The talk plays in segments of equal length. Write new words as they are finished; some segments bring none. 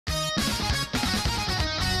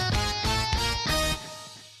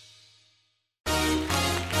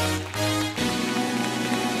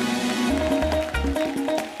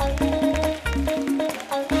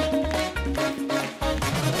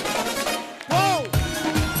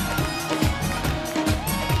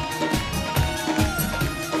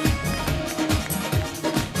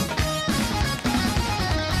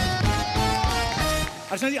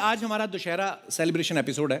अर्चना जी, आज हमारा Dussehra celebration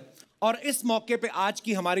episode है और इस मौके पे आज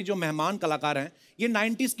की हमारी जो मेहमान कलाकार हैं, ये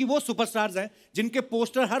 90s की वो सुपरस्टार्स हैं जिनके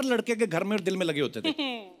पोस्टर हर लड़के के घर में और दिल में लगे होते थे।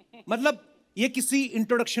 मतलब ये किसी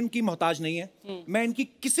इंट्रोडक्शन की मोहताज नहीं है। मैं इनकी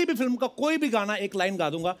किसी भी फिल्म का कोई भी गाना एक लाइन गा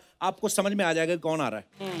दूंगा, आपको समझ में आ जाएगा कौन आ रहा है।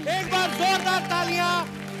 एक बार जोरदार तालियां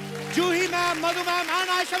जूही मैम, मधु मैम और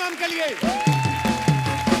आयशा मैम के लिए।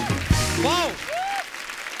 वाओ!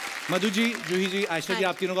 मधु जी, जूही जी, आयशा जी,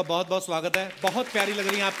 आप तीनों का बहुत बहुत स्वागत है। बहुत प्यारी लग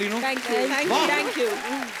रही हैं आप तीनों। Thank you, thank you.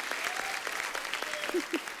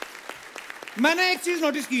 मैंने एक चीज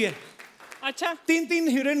नोटिस की है। अच्छा, 3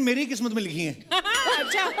 हीरोइन मेरी किस्मत में लिखी हैं।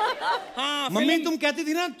 अच्छा, हाँ। मम्मी तुम कहती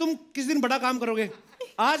थी ना तुम किस दिन बड़ा काम करोगे,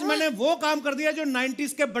 आज मैंने वो काम कर दिया जो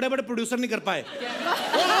 90s के बड़े बड़े प्रोड्यूसर नहीं कर पाए।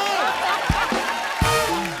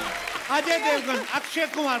 अजय देवगन, अक्षय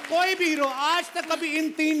कुमार, कोई भी हीरो आज तक कभी इन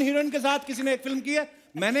 3 हीरोइन के साथ किसी ने एक फिल्म की है।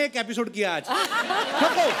 मैंने एक एपिसोड किया आज।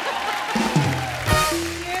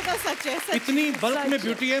 ये तो सच है, सच। इतनी बल्क में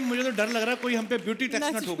ब्यूटी है, मुझे तो डर लग रहा है कोई हम पे ब्यूटी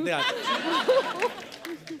टैक्स ना ठोक दे आज।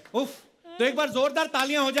 उफ, तो एक बार जोरदार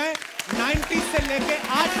तालियां हो जाएं। 90s से लेके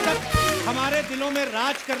आज तक हमारे दिलों में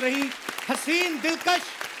राज कर रही हसीन, दिलकश,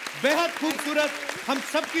 बेहद खूबसूरत, हम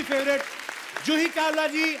सबकी फेवरेट जूही चावला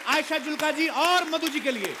जी, आयशा जुल्का जी और मधु जी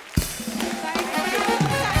के लिए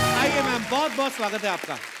आइए मैम, बहुत बहुत स्वागत है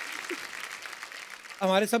आपका।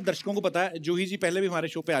 हमारे सब दर्शकों को पता है जूही जी पहले भी हमारे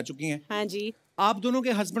शो पे आ चुकी हैं। हाँ जी। आप दोनों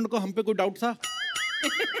के हस्बैंड को हम पे कोई डाउट था?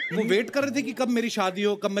 वो वेट कर रहे थे कि कब मेरी शादी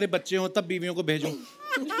हो, कब मेरे बच्चे हो, तब बीवियों को भेजूं।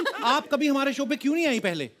 आप कभी हमारे शो पे क्यों नहीं आई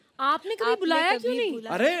पहले? आपने कभी बुलाया क्यों नहीं?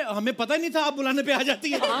 अरे हमें पता ही नहीं था आप बुलाने पे आ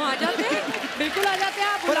जाती है। हाँ, आ जाते हैं, बिल्कुल आ जाते हैं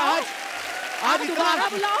आप। पर आज दोबारा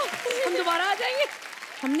बुलाओ, हम दोबारा आ जाएंगे।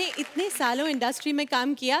 हमने इतने सालों इंडस्ट्री में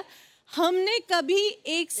काम किया, हमने कभी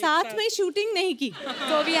एक साथ में शूटिंग नहीं की।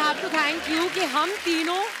 तो we have to thank you कि हम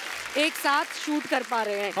तीनों एक साथ शूट कर पा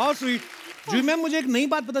रहे हैं। How sweet. जी मैम, मुझे एक नई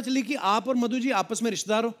बात पता चली कि आप और मधु जी आपस में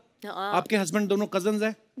रिश्तेदार हो। आपके हस्बैंड दोनों कजन्स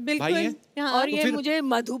हैं, भाई हैं। और तो ये मुझे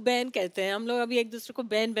मधु बहन कहते हैं। हम लोग अभी एक दूसरे को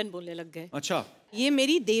बहन बहन बोलने लग गए। अच्छा, ये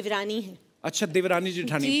मेरी देवरानी है। अच्छा, देवरानी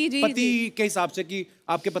जेठानी। जी, पति के हिसाब से कि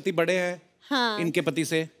आपके पति बड़े हैं। हाँ। इनके पति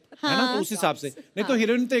से, है ना, तो उस हिसाब से। नहीं तो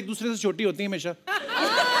हीरोइन तो एक दूसरे से छोटी होती है हमेशा।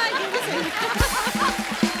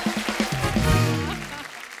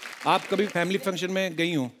 आप कभी फैमिली फंक्शन में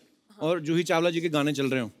गई हो और जूही चावला जी के गाने चल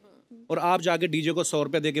रहे हो और आप जाके डीजे को 100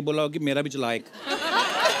 रुपया दे के बोला हो कि मेरा भी चला एक,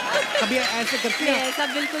 कभी ऐसे करती है? ऐसा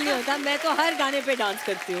बिल्कुल नहीं होता, मैं तो हर गाने पे डांस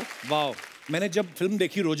करती हूँ। वाह! मैंने जब फिल्म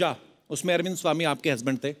देखी रोजा, उसमें अरविंद स्वामी आपके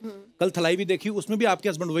हस्बैंड थे। कल थलाई भी देखी, उसमें भी आपके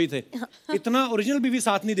हस्बैंड वही थे। इतना ओरिजिनल बीवी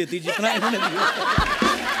साथ नहीं देती जितना इन्होंने दिया।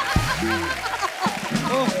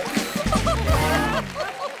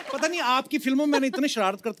 पता नहीं आपकी फिल्मों में मैंने इतने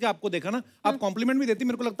शरारत करके आपको देखा ना, आप कॉम्प्लीमेंट भी देती,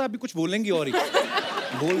 मेरे को लगता है अभी कुछ बोलेंगी और ही।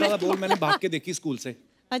 बोल मैंने भाग के देखी स्कूल से।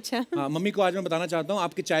 अच्छा। हाँ, मम्मी को आज मैं बताना चाहता हूँ,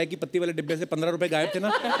 आपके चाय की पत्ती वाले डिब्बे से 15 रुपए गायब थे ना,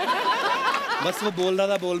 बस वो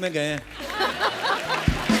बोल में गए हैं।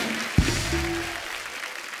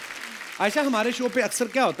 आयशा, हमारे शो पे अक्सर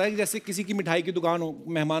क्या होता है, जैसे किसी की मिठाई की दुकान हो,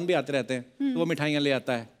 मेहमान भी आते रहते हैं तो वो मिठाइयाँ ले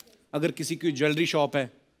आता है। अगर किसी की ज्वेलरी शॉप है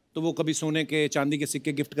तो वो कभी सोने के, चांदी के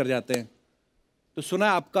सिक्के गिफ्ट कर जाते हैं। तो सुना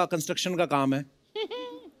है आपका कंस्ट्रक्शन का काम है।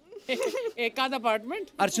 एक आध अपार्टमेंट।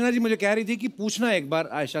 अर्चना जी मुझे कह रही थी कि पूछना एक बार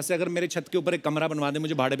आयशा से, अगर मेरे छत के ऊपर एक कमरा बनवा दे,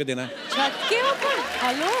 मुझे भाड़े पे देना है। छत के ऊपर?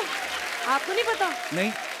 हेलो, आपको नहीं पता?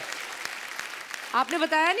 नहीं, आपने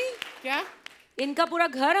बताया नहीं क्या? इनका पूरा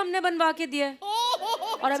घर हमने बनवा के दिया है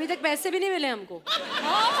और अभी तक पैसे भी नहीं मिले हमको।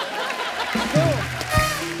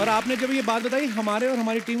 पर आपने जब ये बात बताई, हमारे और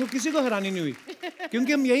हमारी टीम को किसी को हैरानी नहीं हुई,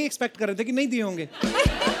 क्योंकि हम यही एक्सपेक्ट कर रहे थे कि नहीं दिए होंगे।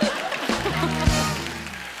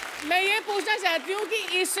 मैं ये पूछना चाहती हूँ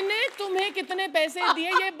कि इसने तुम्हें कितने पैसे दिए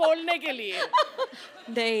ये बोलने के लिए?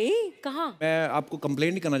 नहीं, कहाँ? मैं आपको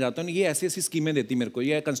कंप्लेंट नहीं करना चाहता हूँ, ये ऐसी स्कीमें देती मेरे को।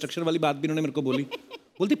 ये कंस्ट्रक्शन वाली बात भी इन्होंने मेरे को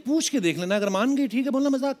बोलती पूछ के देख लेना, अगर मान गई ठीक है, बोलना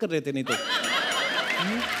मजाक कर रहे थे। नहीं तो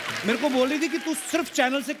मेरे को बोल रही थी कि तू सिर्फ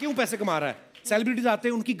चैनल से क्यों पैसे कमा रहा है, सेलिब्रिटीज आते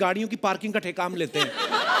हैं उनकी गाड़ियों की पार्किंग का ठेका हम लेते हैं।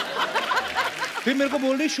 फिर मेरे को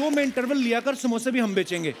बोल रही शो में इंटरवल लिया कर, समोसे भी हम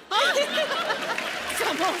बेचेंगे।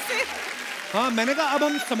 समोसे? हाँ, मैंने कहा अब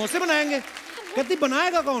हम समोसे बनाएंगे। कहती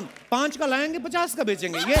बनाएगा कौन, 5 का लाएंगे 50 का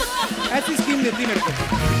बेचेंगे। ये ऐसी स्कीम देती मेरे को।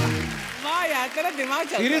 वाह यार, तेरा दिमाग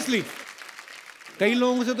चल। सीरियसली, कई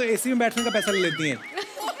लोगों से तो एसी में बैठने का पैसा ले लेती हैं।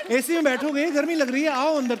 एसी में बैठोगे, गर्मी लग रही है,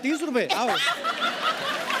 आओ अंदर, 30 रुपए, आओ।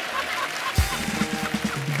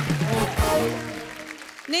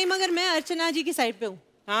 नहीं, मगर मैं अर्चना जी की साइड पे हूँ।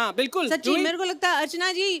 हाँ बिल्कुल सच्ची, मेरे को लगता है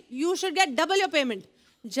अर्चना जी, you should get double your payment.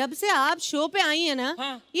 जब से आप शो पे आई है ना,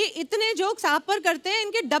 हाँ। ये इतने जोक्स आप पर करते हैं,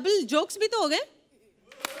 इनके डबल जोक्स भी तो हो गए,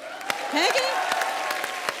 है कि नहीं?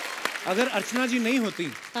 अगर अर्चना जी नहीं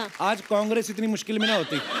होती, हाँ। आज कांग्रेस इतनी मुश्किल में ना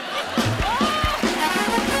होती।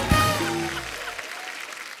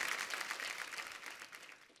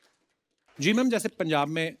 जी मैम, जैसे पंजाब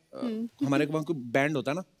में हमारे वहाँ कोई बैंड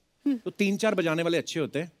होता है ना, तो 3-4 बजाने वाले अच्छे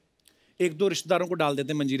होते हैं, 1-2 रिश्तेदारों को डाल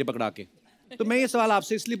देते हैं मंजीरे पकड़ा के। तो मैं ये सवाल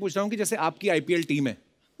आपसे इसलिए पूछ रहा हूँ कि जैसे आपकी आईपीएल टीम है,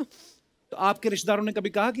 तो आपके रिश्तेदारों ने कभी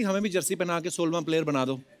कहा कि हमें भी जर्सी पहना के 16वां प्लेयर बना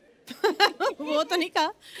दो? वो तो नहीं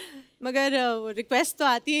कहा, मगर रिक्वेस्ट तो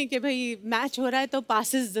आती है कि भाई मैच हो रहा है तो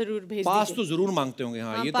पासेस जरूर भेज दीजिए। पास तो जरूर मांगते होंगे।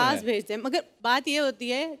 हाँ, ये पास तो भेज दें, मगर बात ये होती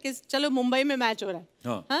है कि चलो मुंबई में मैच हो रहा है,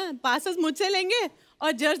 हाँ, पासेस मुझसे लेंगे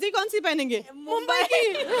और जर्सी कौन सी पहनेंगे? मुंबई की।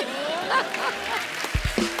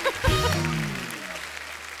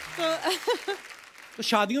 तो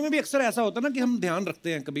शादियों में भी अक्सर ऐसा होता है ना कि हम ध्यान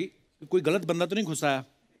रखते हैं कभी कोई गलत बंदा तो नहीं घुसाया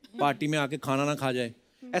पार्टी में आके खाना ना खा जाए।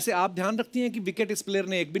 ऐसे आप ध्यान रखती हैं कि विकेट इस प्लेयर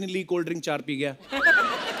ने एक भी नहीं ली, कोल्ड ड्रिंक 4 पी गया?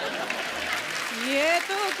 ये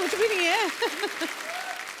तो कुछ भी नहीं है।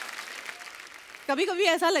 कभी कभी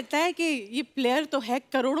ऐसा लगता है कि ये प्लेयर तो है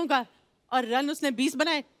करोड़ों का और रन उसने 20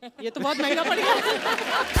 बनाए, ये तो बहुत महंगा पड़ गया।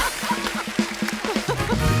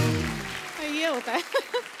 ये होता है।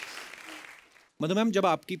 मधु मैम, जब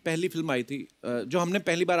आपकी पहली फिल्म आई थी, जो हमने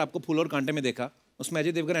पहली बार आपको फूल और कांटे में देखा, उसमें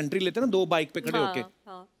अजय देवगन एंट्री लेते हैं ना 2 बाइक पे खड़े होके,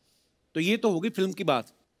 तो ये तो होगी फिल्म की बात।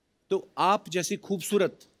 तो आप जैसी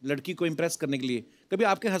खूबसूरत लड़की को इम्प्रेस करने के लिए कभी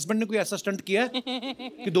आपके हस्बैंड ने कोई ऐसा स्टंट किया है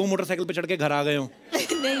कि 2 मोटरसाइकिल पे चढ़ के घर आ गए हो?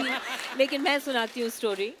 नहीं, लेकिन मैं सुनाती हूँ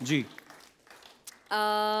स्टोरी जी।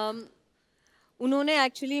 उन्होंने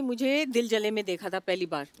एक्चुअली मुझे दिल जले में देखा था पहली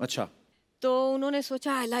बार। अच्छा। तो उन्होंने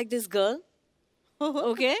सोचा I like this girl,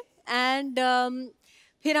 okay, and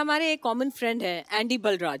फिर हमारे एक कॉमन फ्रेंड है एंडी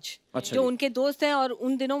बलराज, अच्छा, जो उनके दोस्त हैं, और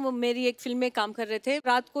उन दिनों वो मेरी एक फिल्म में काम कर रहे थे।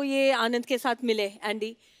 रात को ये आनंद के साथ मिले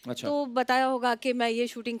एंडी, अच्छा, तो बताया होगा कि मैं ये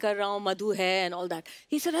शूटिंग कर रहा हूँ, मधु है and all that.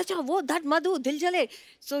 He said अच्छा वो दैट मधु दिल जले,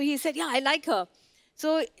 सो ही सेड या I like her.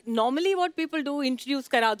 So normally what people do, introduce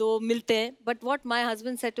करा दो, मिलते हैं, but what my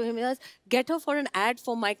husband said to him is get her for an ad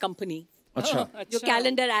for my company. अच्छा। जो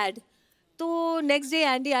कैलेंडर ad। तो नेक्स्ट डे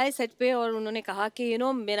एंडी आए set पे और उन्होंने कहा कि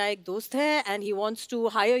मेरा एक दोस्त है and he wants to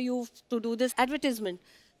hire you to do this advertisement.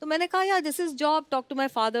 तो मैंने कहा यार this is job, talk to my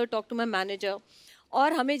father, talk to my manager.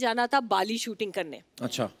 और हमें जाना था बाली शूटिंग करने।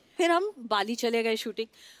 अच्छा। फिर हम बाली चले गए, शूटिंग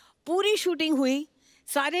पूरी शूटिंग हुई,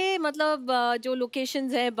 सारे मतलब जो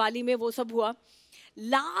लोकेशंस हैं बाली में वो सब हुआ।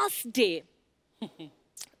 Last day,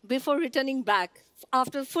 before returning back,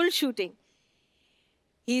 after full shooting,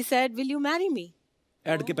 he said, "Will you marry me?"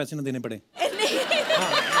 Add के पैसे न देने पड़े।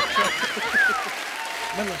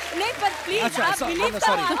 नहीं, पर प्लीज आप बिलीव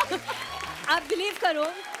करो, आप बिलीव करो।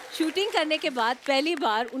 शूटिंग करने के बाद पहली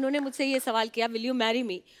बार उन्होंने मुझसे ये सवाल किया, "Will you marry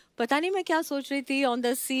me?" पता नहीं मैं क्या सोच रही थी, on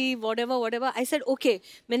the C whatever। I said, "Okay."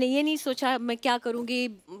 मैंने ये नहीं सोचा मैं क्या करूँगी,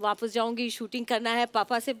 वापस जाऊँगी, शूटिंग करना है,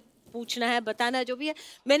 पापा से पूछना है, बताना है, जो भी है।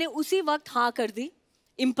 मैंने उसी वक्त हाँ कर दी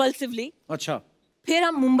इम्पल्सिवली। अच्छा। फिर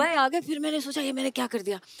हम मुंबई आ गए, फिर मैंने सोचा ये मैंने क्या कर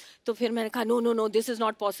दिया, तो फिर मैंने कहा no this is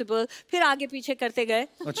not possible. फिर आगे पीछे करते गए।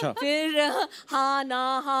 अच्छा। फिर हाँ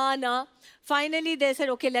ना finally they said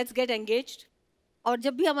okay let's get engaged. और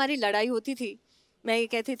जब भी हमारी लड़ाई होती थी मैं ये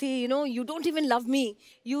कहती थी you don't even love me,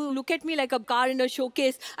 you look at me like a car in a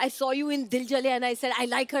showcase, I saw you in Dil Jale and I said I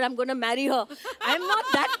like her, I'm gonna marry her. I'm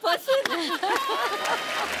not that person.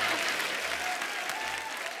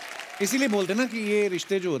 इसीलिए बोलते ना कि ये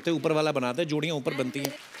रिश्ते जो होते हैं ऊपर वाला बनाता है, जोड़ियां ऊपर बनती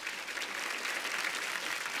हैं।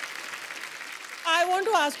 I want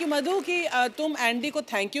to ask you मधु कि तुम एंडी को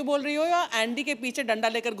थैंक यू बोल रही हो या एंडी के पीछे डंडा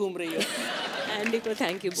लेकर घूम रही हो? एंडी को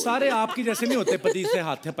थैंक यू। सारे आपकी जैसे नहीं होते पति से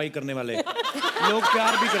हाथापाई करने वाले लोग,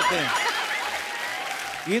 प्यार भी करते हैं।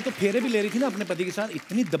 ये तो फेरे भी ले रही थी ना अपने पति के साथ,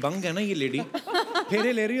 इतनी दबंग है ना ये लेडी,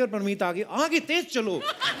 फेरे ले रही है और परमीत आगे तेज चलो।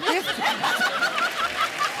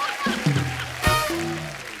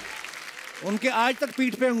 उनके आज तक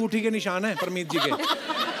पीठ पे अंगूठी के निशान है परमीत जी के।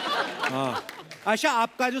 हाँ आयशा,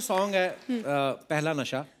 आपका जो सॉन्ग है पहला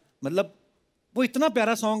नशा, मतलब वो इतना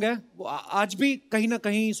प्यारा सॉन्ग है, वो आज भी कहीं ना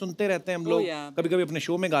कहीं सुनते रहते हैं हम लोग, कभी कभी अपने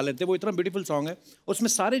शो में गा लेते हैं। वो इतना ब्यूटीफुल सॉन्ग है, उसमें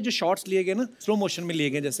सारे जो शॉट्स लिए गए ना स्लो मोशन में लिए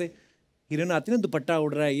गए, जैसे हीरोइन आती है ना दुपट्टा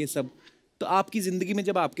उड़ रहा है ये सब। तो आपकी जिंदगी में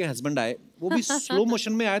जब आपके हस्बैंड आए वो भी स्लो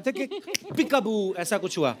मोशन में आए थे कि पिकाबू ऐसा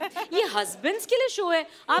कुछ हुआ? ये हस्बैंड्स के लिए शो है,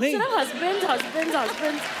 आप सिर्फ हस्बैंड्स आप सिर्फ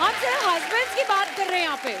हस्बैंड्स की बात कर रहे हैं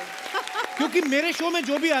यहाँ पे। क्योंकि मेरे शो में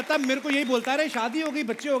जो भी आता है मेरे को यही बोलता है शादी हो गई,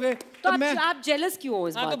 बच्चे हो गए। तो आप जेलस क्यों हो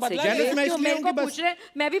इस बात से? जेलस मैं इसलिए हूं कि पूछ रहे,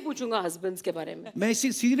 मैं भी पूछूंगा हस्बैंड्स के बारे में। मैं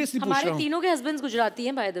इसी सीरियसली पूछ रहा हूं। हमारे तीनों के हस्बैंड्स गुजराती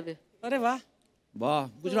हैं बाय द वे। अरे वाह वाह,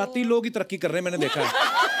 गुजराती लोग ही तरक्की कर रहे हैं, मैंने देखा है।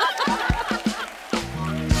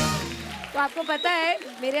 तो आपको पता है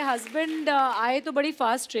मेरे हस्बैंड आए तो बड़ी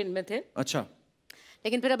फास्ट ट्रेन में थे। अच्छा।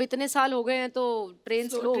 लेकिन फिर अब इतने साल हो गए हैं तो ट्रेन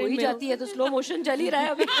स्लो हो ही जाती है, तो स्लो मोशन चल ही रहा है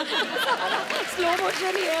अभी। स्लो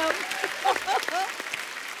मोशन ही है अब।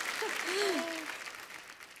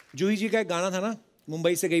 जूही जी का एक गाना था ना,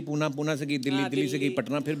 मुंबई से गई पूना, पूना से गई दिल्ली, दिल्ली से गई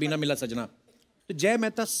पटना, फिर बिना मिला सजना। तो जय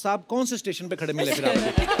मेहता साहब कौन से स्टेशन पे खड़े मिले फिर आपको?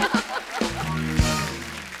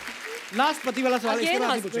 लास्ट पति वाला सवाल इसके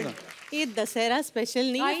बाद ही पूछूंगा। ये दशहरा स्पेशल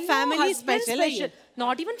नहीं है, फैमिली स्पेशल है।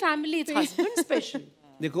 Not even family, it's husband special.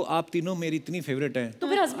 देखो आप तीनों मेरी इतनी फेवरेट हैं। तो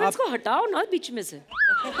फिर हस्बैंड्स को हटाओ ना बीच में से।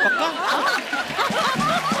 पक्का?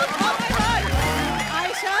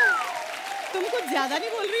 आयशा, तुम कुछ ज्यादा नहीं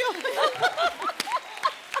बोल रही हो?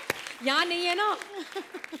 यहाँ नहीं है ना।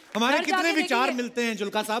 हमारे कितने विचार मिलते हैं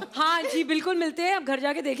जुल्का साहब? हाँ जी बिल्कुल मिलते हैं, अब घर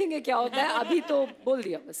जाके देखेंगे क्या होता है, अभी तो बोल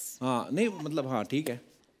दिया बस। हाँ नहीं मतलब हाँ ठीक है,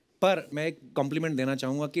 पर मैं एक कॉम्प्लीमेंट देना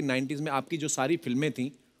चाहूँगा कि 90s में आपकी जो सारी फिल्में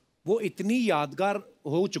थी वो इतनी यादगार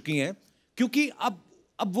हो चुकी हैं, क्योंकि अब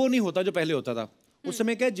वो नहीं होता जो पहले होता था। उस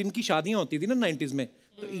समय क्या जिनकी शादियाँ होती थी ना 90s में,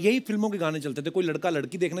 तो यही फिल्मों के गाने चलते थे। कोई लड़का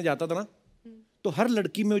लड़की देखने जाता था ना, तो हर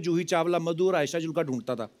लड़की में जूही चावला, मधु और आयशा जुल्का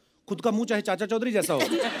ढूंढता था। खुद का मुंह चाहे चाचा चौधरी जैसा हो।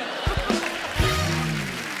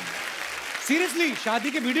 सीरियसली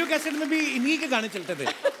शादी के वीडियो कैसेट में भी इन्हीं के गाने चलते थे,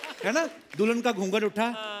 है ना? दुल्हन का घूंघट उठा,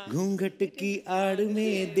 घूंघट की आड़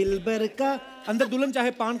में दिलबर का, अंदर दुल्हन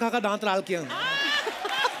चाहे पान खा का दांत लाल किया,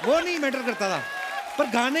 वो नहीं मैटर करता था, पर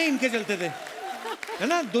गाने इनके चलते थे, है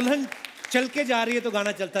ना? दुल्हन चल के जा रही है तो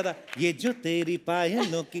गाना चलता था, ये जो तेरी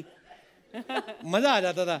पायलों की, मजा आ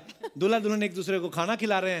जाता था। दूल्हा दुल्हन एक दूसरे को खाना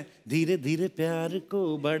खिला रहे हैं, धीरे धीरे प्यार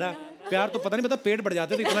को बड़ा, प्यार तो पता नहीं पता पेट बढ़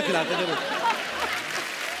जाते थे इतना खिलाते थे वो।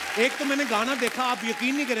 एक तो मैंने गाना देखा, आप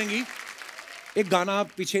यकीन नहीं करेंगी, एक गाना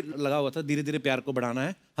पीछे लगा हुआ था, धीरे धीरे प्यार को बढ़ाना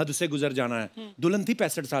है, हद से गुजर जाना है। दुल्हन थी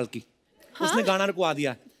 65 साल की, उसने गाना रुकवा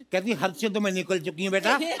दिया, कहती हद से तो मैं निकल चुकी हूँ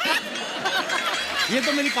बेटा, ये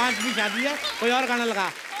तो मेरी 5वीं शादी है, कोई और गाना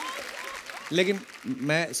लगा। लेकिन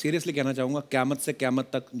मैं सीरियसली कहना चाहूँगा, क़यामत से क़यामत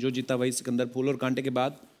तक, जो जीता वही सिकंदर, फूल और कांटे के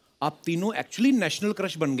बाद आप तीनों एक्चुअली नेशनल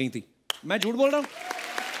क्रश बन गई थी। मैं झूठ बोल रहा हूँ?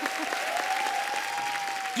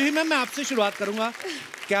 जी मैम, मैं आपसे शुरुआत करूंगा।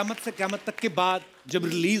 क़यामत से क़यामत तक के बाद जब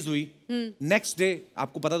रिलीज हुई, नेक्स्ट डे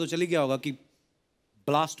आपको पता तो चली गया होगा कि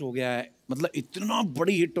ब्लास्ट हो गया है, मतलब इतना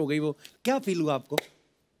बड़ी हिट हो गई वो, क्या फील हुआ आपको?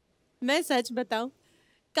 मैं सच बताऊं,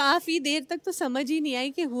 काफी देर तक तो समझ ही नहीं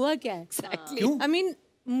आई कि हुआ क्या है। क्यों? I mean,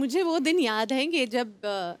 मुझे वो दिन याद है कि जब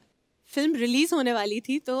फिल्म रिलीज होने वाली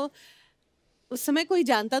थी, तो उस समय कोई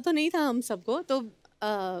जानता तो नहीं था हम सबको, तो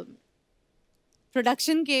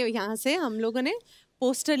प्रोडक्शन के यहाँ से हम लोगों ने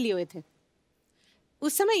पोस्टर लिए हुए थे।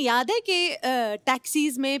 उस समय याद है कि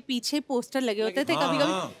टैक्सीज में पीछे पोस्टर लगे होते थे कभी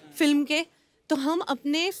कभी फिल्म के, तो हम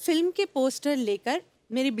अपने फिल्म के पोस्टर लेकर,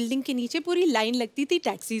 मेरी बिल्डिंग के नीचे पूरी लाइन लगती थी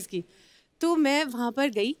टैक्सीज की, तो मैं वहाँ पर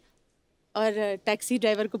गई और टैक्सी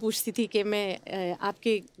ड्राइवर को पूछती थी कि मैं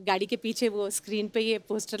आपके गाड़ी के पीछे वो स्क्रीन पे ये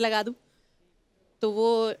पोस्टर लगा दूँ, तो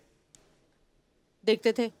वो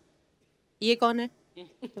देखते थे ये कौन है,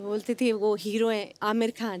 तो बोलती थी वो हीरो है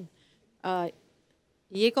आमिर खान।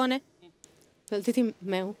 ये कौन है, बोलती थी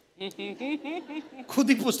मैं हूँ। खुद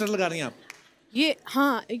ही पोस्टर लगा रही हैं आप? ये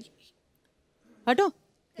हाँ, हटो,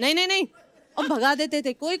 नहीं नहीं नहीं, और भगा देते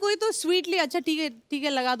थे। कोई कोई तो स्वीटली अच्छा ठीक है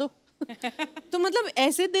लगा दो। तो मतलब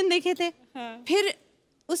ऐसे दिन देखे थे। फिर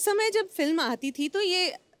उस समय जब फिल्म आती थी, तो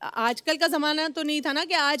ये आजकल का जमाना तो नहीं था ना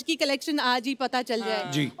कि आज की कलेक्शन आज ही पता चल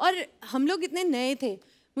जाए। और हम लोग इतने नए थे,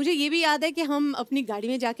 मुझे ये भी याद है कि हम अपनी गाड़ी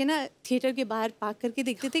में जाके ना थिएटर के बाहर पार्क करके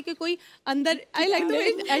देखते थे कि कोई अंदर, आई लाइक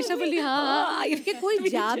द ऐसा बोली, हाँ कि कोई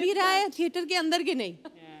जा भी रहा है थिएटर के अंदर के नहीं।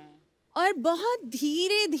 और बहुत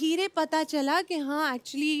धीरे धीरे पता चला कि हाँ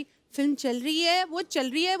एक्चुअली फिल्म चल रही है, वो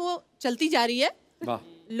चलती जा रही है,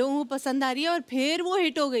 लोगों को पसंद आ रही है, और फिर वो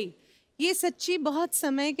हिट हो गई। ये सच्ची बहुत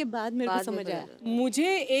समय के बाद मेरे को समझ आया।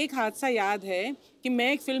 मुझे एक हादसा याद है कि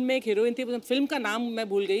मैं एक फिल्म में एक हीरोइन थी, फिल्म का नाम मैं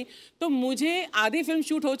भूल गई, तो मुझे आधी फिल्म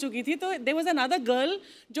शूट हो चुकी थी, तो देयर वाज अनदर गर्ल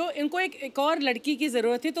जो इनको एक और लड़की की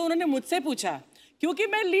ज़रूरत थी, तो उन्होंने मुझसे पूछा, क्योंकि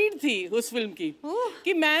मैं लीड थी उस फिल्म की,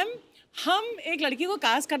 कि मैम हम एक लड़की को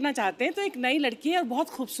कास्ट करना चाहते हैं, तो एक नई लड़की है और बहुत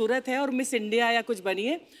खूबसूरत है और मिस इंडिया या कुछ बनी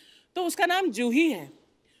है, तो उसका नाम जूही है।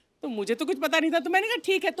 तो मुझे तो कुछ पता नहीं था, तो मैंने कहा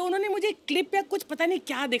ठीक है। तो उन्होंने मुझे क्लिप या कुछ पता नहीं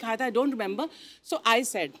क्या दिखाया था, I don't remember, so I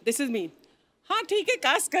said this is me, हाँ ठीक है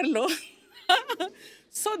कास्ट कर लो।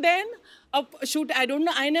 सो देन अब shoot, I don't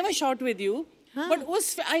know, I never shot with you, but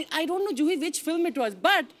उस I don't know Juhi which film it was,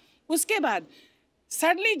 but उसके बाद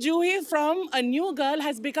suddenly Juhi from a new girl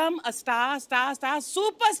has become a star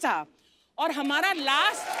superstar. और हमारा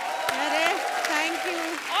last, अरे thank you,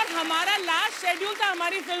 और हमारा last schedule था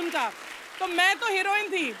हमारी फिल्म का, तो मैं तो हीरोइन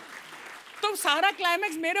थी, तो सारा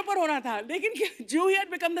क्लाइमैक्स मेरे ऊपर होना था, लेकिन जूही हैड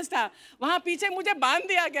बिकम द स्टार। वहाँ पीछे मुझे बांध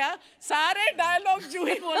दिया गया, सारे डायलॉग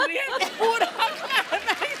जूही बोल रही है, पूरा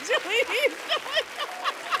क्लाइमैक्स जूही।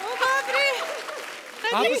 ओ बाप रे,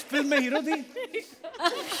 आप उस फिल्म में हीरो थी?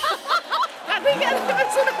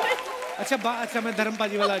 अच्छा मैं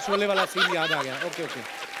धर्मपाजी वाला शोले वाला सीन याद आ गया। Okay okay.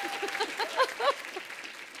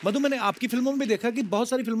 मधु, मैंने आपकी फिल्मों में भी देखा कि बहुत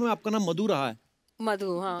सारी फिल्मों में आपका नाम मधु रहा है।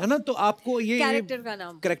 मधु, हाँ। है ना? तो आपको ये कैरेक्टर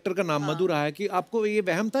का नाम मधु रहा है कि आपको ये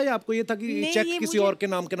वहम था या आपको ये था कि चेक किसी और के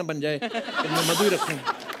नाम के ना बन जाए तो मैं मधु ही रखूं?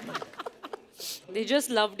 They just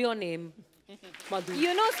loved your name, Madhu.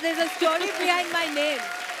 You know, there's a story behind my name.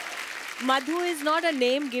 Madhu is not a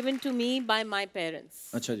name given to me by my parents.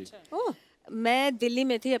 अच्छा जी। मैं दिल्ली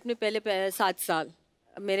में थी अपने पहले 7 साल।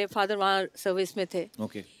 मेरे फादर वहाँ सर्विस में थे।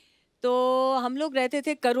 ओके। तो हम लोग रहते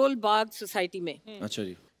थे करोल बाग सोसाइटी में। अच्छा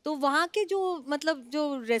जी। तो वहाँ के जो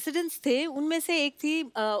रेसिडेंट्स थे उनमें से एक थी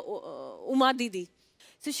उमा दीदी।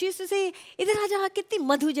 So she used to say, इधर आ जा, कितनी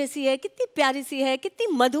मधु जैसी है, कितनी प्यारी सी है, कितनी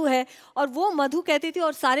मधु है। और वो मधु कहती थी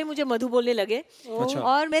और सारे मुझे मधु बोलने लगे। अच्छा।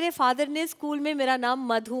 और मेरे फादर ने स्कूल में मेरा नाम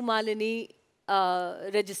मधु मालिनी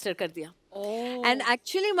रजिस्टर कर दिया। And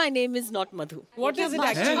actually my name is not Madhu. What is it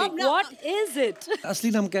actually? What is it?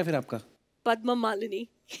 असली नाम क्या है फिर आपका? पद्मा मालिनी।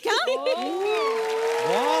 क्या?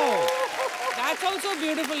 Wow. That's also a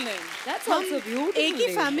beautiful name. That's also beautiful. एक ही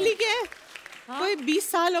फैमिली के हैं। कोई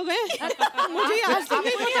 20 साल हो गए मुझे आज तक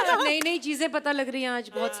नहीं पता। नई चीजें पता लग रही हैं आज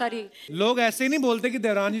बहुत सारी। लोग ऐसे ही नहीं बोलते कि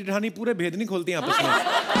देवरानी जेठानी पूरे भेद नहीं खोलती आपस में।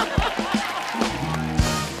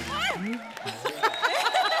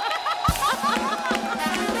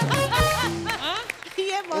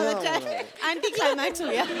 ये बहुत अच्छा है, एंटी क्लाइमैक्स हो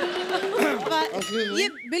गया। ये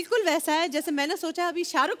बिल्कुल वैसा है जैसे मैंने सोचा अभी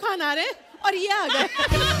शाहरुख खान आ रहे हैं और ये आ गए।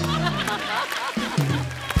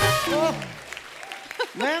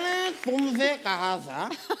 मैंने तुमसे कहा था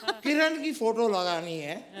किरण की फोटो लगानी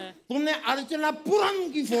है, तुमने अर्चना पुरम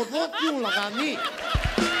की फोटो क्यों लगा दी?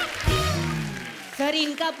 सर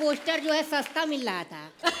इनका पोस्टर जो है सस्ता मिल रहा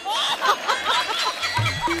था।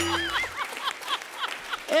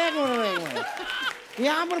 एक मिनट,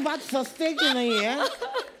 यहाँ पर बात सस्ते की नहीं है।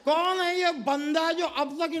 कौन है ये बंदा जो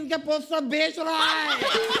अब तक इनके पोस्टर बेच रहा है?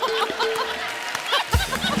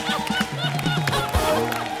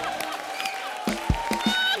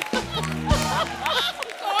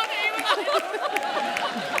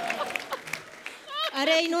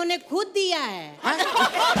 अरे इन्होंने खुद दिया है।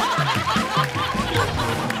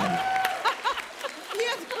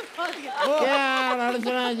 क्या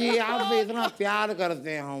अर्चना जी, आप पे इतना प्यार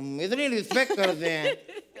करते हैं, हम इतनी रिस्पेक्ट करते हैं,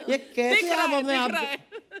 ये कैसे आप अपने आप,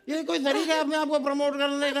 ये कोई तरीका है अपने आप को प्रमोट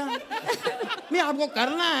करने का? नहीं, आपको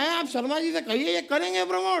करना है, आप शर्मा जी से कहिए, ये करेंगे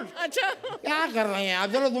प्रमोट। अच्छा, क्या कर रहे हैं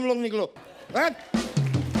आप? चलो तुम लोग निकलो।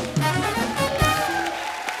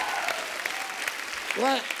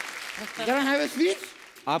 Can I have a seat?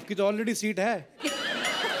 आपकी तो ऑलरेडी सीट है।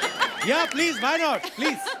 या प्लीज, व्हाई नॉट,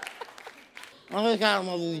 प्लीज। नमस्कार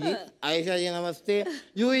मधु जी, आयशा जी नमस्ते,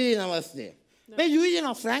 जूही जी नमस्ते। मैं जूही जी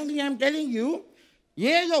ना, frankly I am telling you,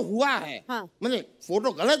 ये जो हुआ है, हाँ। मुझे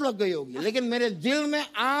फोटो गलत लग गई होगी, लेकिन मेरे दिल में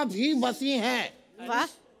आप ही बसी हैं। वाह,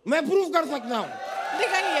 मैं प्रूव कर सकता हूँ।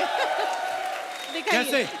 दिखाइए, दिखाइए।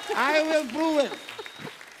 कैसे? I will prove it.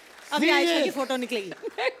 अभी आयशा की फोटो निकलेगी।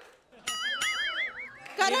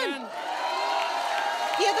 करण,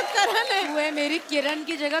 ये तो करण है। हुए मेरी किरण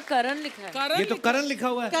की जगह करण लिखा है। ये तो करण लिखा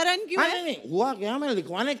हुआ है। करण क्यों है? नहीं, हुआ क्या, मैं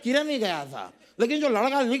लिखवाने किरण ही गया था, लेकिन जो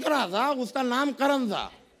लड़का लिख रहा था उसका नाम करण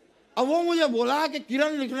था। अब वो मुझे बोला कि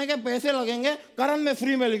किरण लिखने के पैसे लगेंगे, करण मैं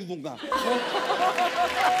फ्री में लिख दूंगा।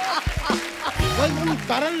 तुम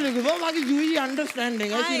करण लिख दो, बाकी जूही जी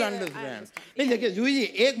अंडरस्टैंडिंग है, शी अंडरस्टैंड। नहीं देखिए जूही जी,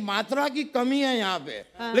 एक मात्रा की कमी है यहाँ पे,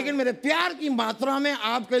 लेकिन मेरे प्यार की मात्रा में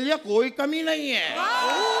आपके लिए कोई कमी नहीं है।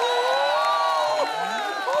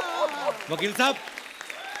 वकील साहब,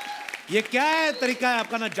 ये क्या है तरीका है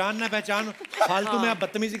आपका, ना जान ना पहचान, फालतू में आप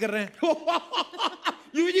बदतमीजी कर रहे हैं।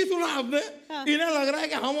 जूही जी सुना आपने, इन्हें लग रहा है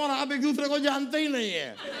कि हम और आप एक दूसरे को जानते ही नहीं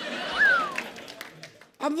है।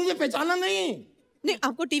 अब मुझे पहचाना नहीं,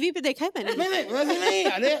 आपको टीवी पे देखा है मैंने। नहीं वैसे नहीं,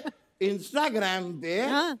 अरे इंस्टाग्राम पे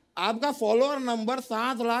हाँ। आपका फॉलोअर नंबर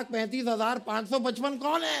 7,35,555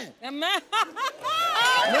 कौन है? मैं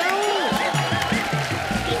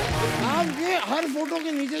आपके हर फोटो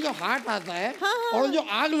के नीचे जो हार्ट आता है, हाँ। और जो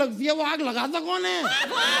आग लगती है, वो आग लगाता कौन है?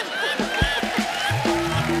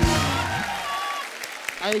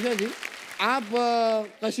 आयशा जी, आप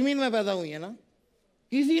कश्मीर में पैदा हुई है ना?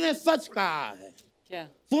 किसी ने सच कहा है, क्या?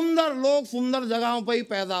 सुंदर लोग सुंदर जगहों पर ही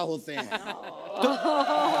पैदा होते हैं।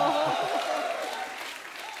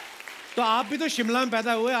 तो आप भी तो शिमला में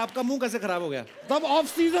पैदा हुए, आपका मुंह कैसे खराब हो गया? तब ऑफ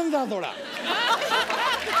सीजन था थोड़ा।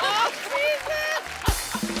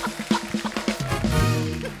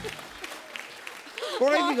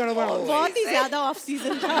 थोड़ी सी गड़बड़ हो गई। बहुत ही ज्यादा ऑफ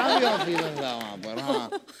सीजन था। काफी ऑफ सीजन था वहाँ पर। हाँ,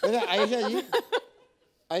 वैसे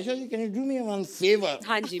आयशा जी can you do me one favour?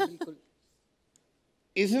 हाँ जी बिल्कुल।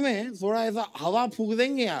 इसमें थोड़ा ऐसा हवा फूंक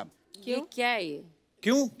देंगे आप, क्यों? क्या है ये?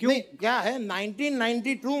 क्यों क्यों? नहीं, क्या है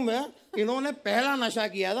 1992 में इन्होंने पहला नशा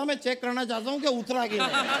किया था। मैं चेक करना चाहता हूँ कि उतरा कि नहीं।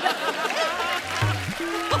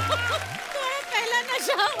 पहला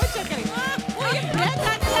नशा वो चक्कर वो ये ब्रेथ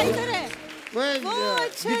एनालाइजर है वो।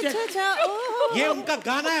 अच्छा ओह ये उनका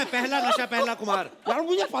गाना है, पहला नशा पहला कुमार। यार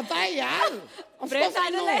मुझे पता है यार, ब्रेथ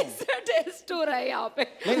एनालाइजर टेस्ट हो रहा है यहाँ पे।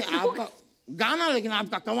 नहीं आपका गाना, लेकिन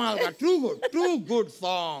आपका कमाल का ट्रू गुड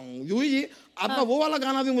सॉन्ग। जूही जी आपका वो वाला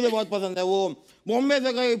गाना भी मुझे बहुत पसंद है, वो बॉम्बे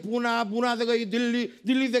से गई पूना, पूना से गई दिल्ली,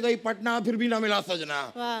 दिल्ली से गई पटना, फिर भी ना मिला सजना।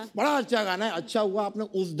 बड़ा अच्छा गाना है। अच्छा हुआ आपने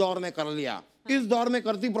उस दौर में कर लिया, इस दौर में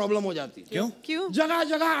करती प्रॉब्लम हो जाती। क्यों? क्यों? जगह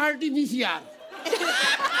जगह RT-PCR।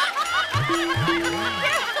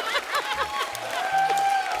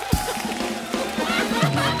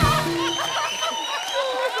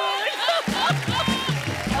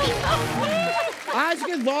 आज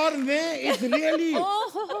के दौर में it's really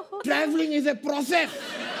travelling is a process.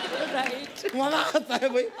 मजा आता है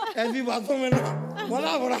भाई ऐसी बातों में ना,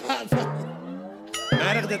 मजा बड़ा आता है।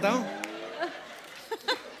 मैं रख देता हूँ।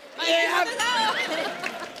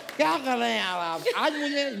 क्या कर रहे हैं यार आप? आज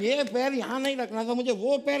मुझे ये पैर यहाँ नहीं रखना था, मुझे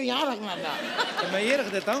वो पैर यहाँ रखना था। तो मैं ये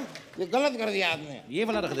रख देता हूँ। ये गलत कर दिया आपने। ये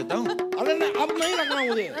वाला रख देता हूँ। अरे नहीं, अब नहीं रखना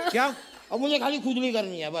मुझे। क्या? अब मुझे खाली खुजली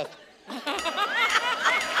करनी है बस।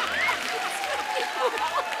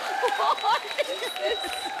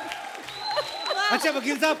 अच्छा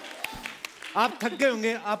वकील साहब, आप थक गए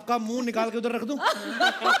होंगे, आपका मुंह निकाल के उधर रख दूं?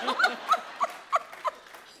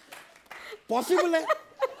 पॉसिबल है?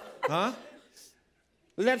 हाँ,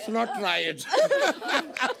 लेट्स नॉट ट्राई इट।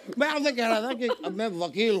 मैं आपसे कह रहा था कि अब मैं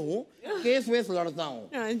वकील हूँ, केस वेस लड़ता हूँ,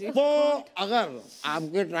 तो अगर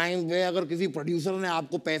आपके टाइम पे अगर किसी प्रोड्यूसर ने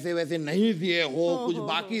आपको पैसे वैसे नहीं दिए हो, कुछ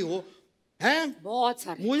बाकी हो, हैं? बहुत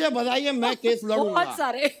सारे। मुझे बताइए, मैं केस लड़ूंगा। बहुत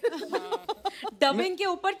सारे। डबिंग के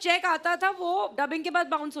ऊपर चेक आता था, वो डबिंग के बाद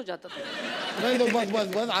बाउंस हो जाता था। नहीं तो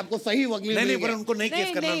बस आपको सही वकील नहीं मिल पर गया। उनको नहीं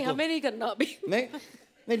केस करना। नहीं हमें नहीं करना अभी।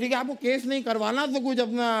 नहीं ठीक है, आपको केस नहीं करवाना तो कुछ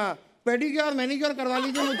अपना पेडिक्योर मैनिक्योर करवा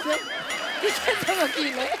लीजिए मुझसे। वकील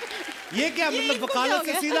है ये क्या मतलब, वकालत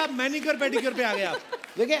से सीधा मैनिक्योर पेडिक्योर पे आ गए आप?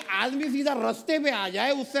 देखिए आदमी सीधा रास्ते पे आ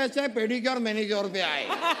जाए, उससे अच्छा है पेडिक्योर मैनिक्योर पे आए।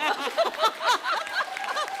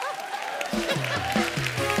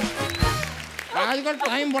 आजकल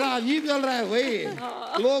टाइम बड़ा अजीब चल रहा है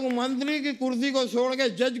भाई। लोग मंत्री की कुर्सी को छोड़ के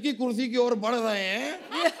जज की कुर्सी की ओर बढ़ रहे हैं।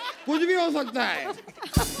 कुछ भी हो सकता है। वकील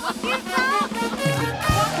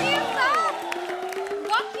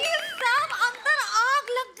साहब अंदर आग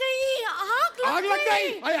लग गई। आग लग गई?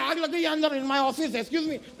 अरे आग लग गई अंदर in my office, excuse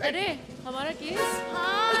me. अरे हमारा केस।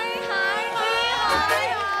 हाय हाय हाय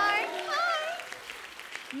हाय।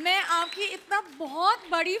 मैं आपकी इतना बहुत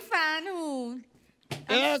बड़ी फैन हूँ।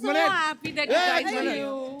 एक मिनट,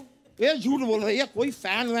 ये झूठ बोल रही है, कोई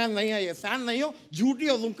फैन वैन नहीं है, ये फैन नहीं हो, झूठी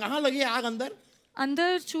हो तुम। कहाँ लगी है आग? अंदर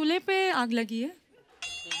अंदर चूल्हे पे आग लगी है।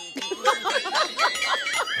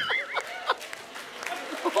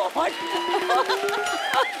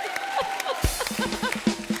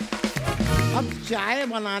 अब चाय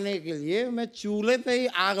बनाने के लिए मैं चूल्हे पे ही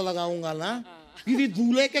आग लगाऊंगा ना, किसी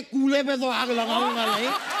दूल्हे के कूल्हे पे तो आग लगाऊंगा नहीं।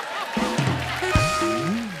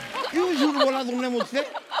 क्यों झूठ बोला तुमने मुझसे?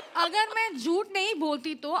 अगर मैं झूठ नहीं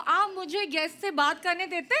बोलती तो आप मुझे गेस्ट से बात करने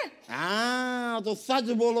देते? हाँ तो सच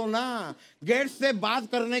बोलो ना, गेस्ट से बात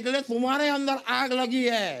करने के लिए तुम्हारे अंदर आग लगी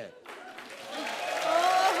है।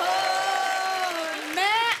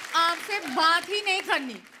 मैं आपसे बात ही नहीं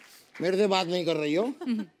करनी। मेरे से बात नहीं कर रही हो?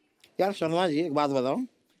 यार शर्मा जी एक बात बताओ,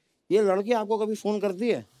 ये लड़की आपको कभी फोन करती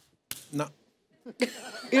है? ना।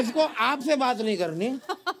 इसको आपसे बात नहीं करनी,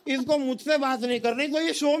 इसको मुझसे बात नहीं करनी, तो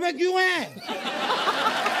ये शो में क्यों है?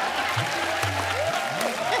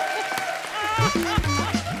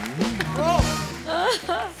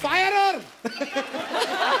 फायर!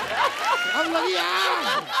 अब लगी आग,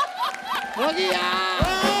 लगी आग।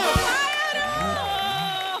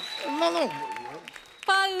 लो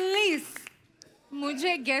प्लीज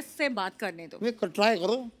मुझे गेस्ट से बात करने दो। ट्राई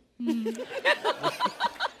करो।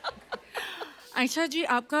 आयशा जी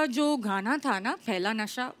आपका जो गाना था ना पहला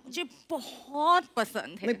नशा, मुझे बहुत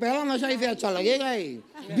पसंद है। नहीं पहला नशा इसे अच्छा लगेगा ही,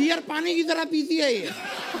 बियर पानी की तरह पीती है ये।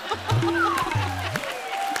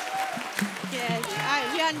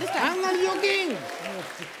 I'm not joking।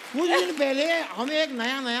 कुछ दिन पहले हमें एक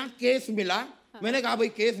नया केस मिला, मैंने कहा भाई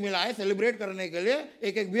केस मिला है, सेलिब्रेट करने के लिए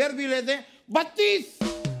एक बियर पी लेते हैं। 32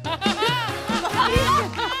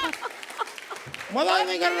 मजाक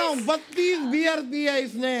नहीं कर रहा हूँ, 32 बियर पी है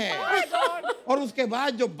इसने। और उसके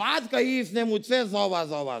बाद जो बात कही इसने मुझसे,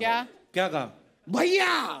 100 बात। क्या कहा?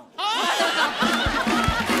 भैया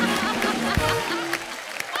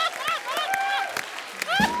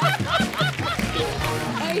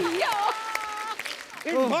भैया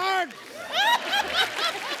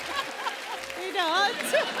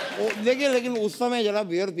देखिए, लेकिन उस समय जरा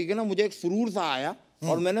बियर पी के ना मुझे एक सुरूर सा आया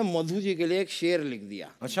और मैंने मधु जी के लिए एक शेर लिख दिया।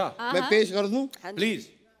 अच्छा, मैं पेश कर दूं? प्लीज।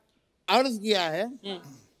 अर्ज किया है,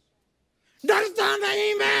 डरता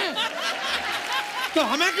नहीं मैं। तो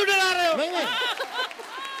हमें क्यों डरा रहे हो? नहीं,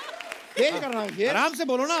 पेश कर रहा हूँ। आराम से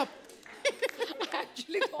बोलो ना आप।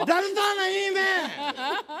 डरता नहीं मैं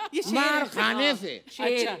मार खाने से।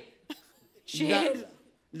 अच्छा,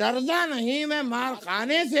 डरता नहीं मैं मार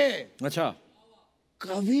खाने से। अच्छा,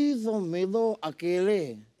 कभी तो मिलो अकेले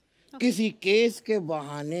किसी केस के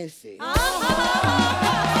बहाने से।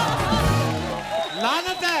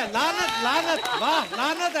 लानत है, लानत, लानत, वाह,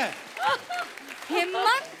 लानत है।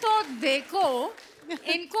 हिम्मत तो देखो,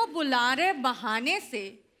 इनको बुला रहे बहाने से।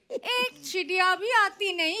 एक चिड़िया भी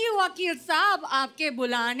आती नहीं वकील साहब आपके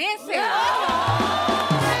बुलाने से।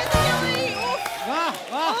 वाह,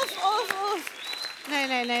 वाह।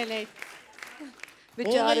 नहीं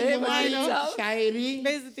बेचारे शायरी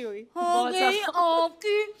बेइज्जती हुई। हो गई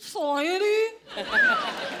आपकी शायरी।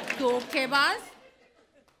 धोखेबाज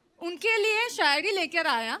उनके लिए शायरी लेकर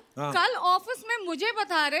आया। हाँ। कल ऑफिस में मुझे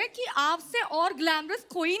बता रहे कि आपसे और ग्लैमरस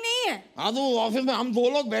कोई नहीं है। हाँ, तो ऑफिस में हम 2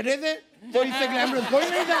 लोग बैठे थे तो इससे ग्लैमरस कोई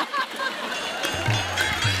नहीं था।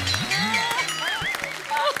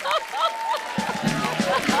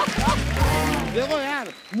 देखो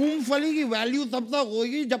यार, मूंगफली की वैल्यू तब तक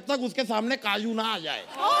होगी जब तक उसके सामने काजू ना आ जाए।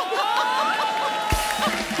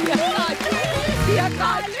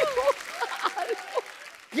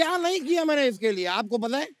 क्या नहीं किया मैंने इसके लिए, आपको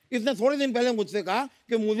पता है? इसने थोड़े दिन पहले मुझसे कहा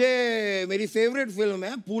कि मुझे मेरी फेवरेट फिल्म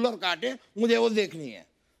है फूल और कांटे, मुझे वो देखनी है।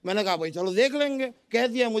 मैंने कहा भाई चलो देख लेंगे। कह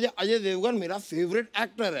दिया मुझे अजय देवगन मेरा फेवरेट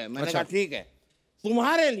एक्टर है। मैंने कहा ठीक है,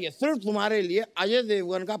 तुम्हारे लिए, सिर्फ तुम्हारे लिए अजय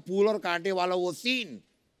देवगन का फूल और कांटे वाला वो सीन,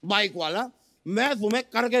 बाइक वाला, मैं तुम्हें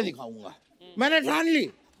करके दिखाऊंगा। मैंने ठान ली।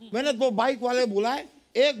 मैंने 2 बाइक वाले बुलाए,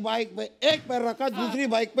 एक बाइक पे एक पैर रखा, दूसरी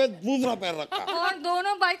बाइक पे दूसरा पैर रखा, और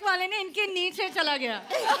दोनों बाइक वाले ने इनके नीचे चला गया।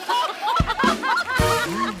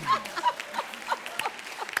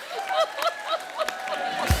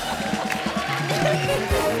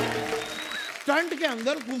 स्टंट के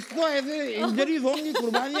अंदर कुछ तो ऐसे इंजरीज होंगी,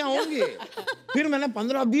 कुर्बानियां होंगी। फिर मैंने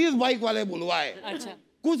 15-20 बाइक वाले बुलवाए। अच्छा,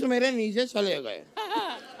 कुछ मेरे नीचे चले गए,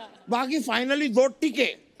 बाकी फाइनली 2 टिके।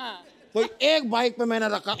 तो एक बाइक पे मैंने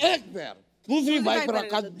रखा एक पैर, दूसरी बाइक पे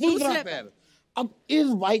रखा दूसरा पैर। अब इस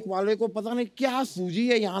बाइक वाले को पता नहीं क्या सूजी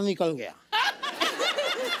है, यहाँ निकल गया।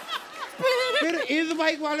 फिर इस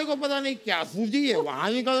बाइक वाले को पता नहीं क्या सूजी है,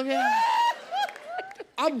 वहां निकल गया।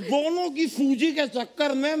 अब दोनों की सूजी के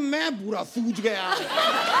चक्कर में मैं पूरा सूज गया।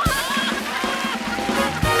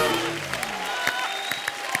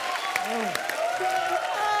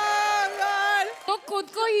 तो खुद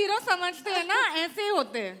को हीरो समझते हैं ना, ऐसे ही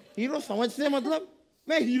होते हैं। हीरो समझते मतलब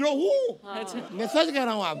मैं हीरो हूँ। मैं सच कह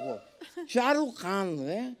रहा हूँ आपको। शाहरुख खान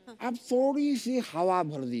में आप थोड़ी सी हवा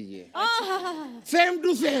भर दीजिए, सेम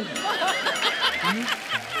टू सेम।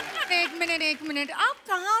 एक मिनट, आप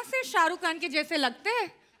कहाँ से शाहरुख खान के जैसे लगते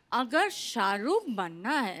हैं? अगर शाहरुख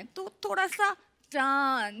बनना है तो थोड़ा सा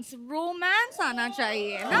डांस, रोमांस आना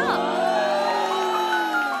चाहिए ना।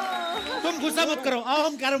 तुम गुस्सा मत करो, आओ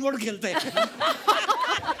हम कैरम बोर्ड खेलते हैं।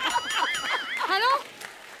 हेलो,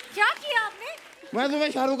 क्या किया आपने? मैं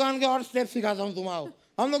तुम्हें शाहरुख खान के और स्टेप सिखाता हूँ, तुम आओ।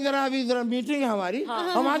 हम लोग जरा अभी जरा मीटिंग है हमारी,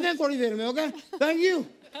 हम आते हैं थोड़ी देर में। Okay, thank you.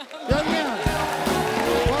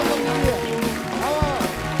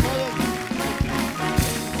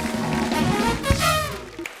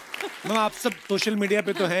 आप सब सोशल मीडिया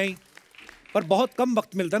पे तो हैं ही, पर बहुत कम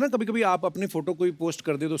वक्त मिलता है ना। कभी कभी आप अपनी फोटो कोई पोस्ट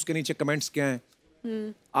कर दे तो उसके नीचे कमेंट्स क्या हैं।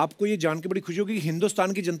 आपको ये जान के बड़ी खुशी होगी कि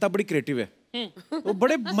हिंदुस्तान की जनता बड़ी क्रिएटिव है, तो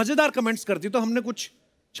बड़े मजेदार कमेंट्स करती है। तो हमने कुछ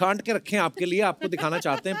छांट के रखे हैं आपके लिए, आपको दिखाना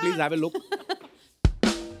चाहते हैं। Please have a look.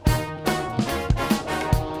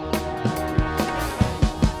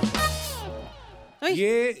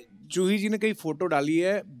 ये जूही जी ने कई फोटो डाली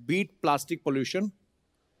है beat plastic pollution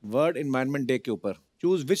world environment day के ऊपर।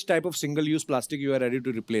 Choose which type of single use plastic you are ready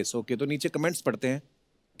to replace. Okay, तो नीचे कमेंट्स पढ़ते हैं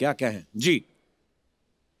क्या क्या है जी।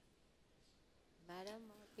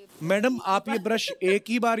 मैडम, आप ये ब्रश एक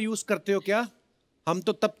ही बार यूज करते हो क्या? हम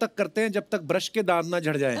तो तब तक करते हैं जब तक ब्रश के दांत ना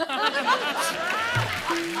झड़ जाएं।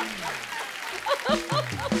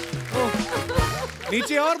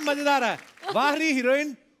 नीचे और मजेदार है, बाहरी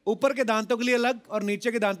हीरोइन ऊपर के दांतों के लिए अलग और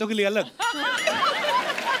नीचे के दांतों के लिए अलग।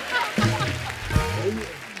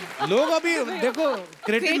 लोग अभी देखो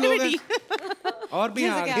क्रिएटिव लोग हैं। और भी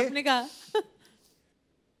आगे आपने कहा।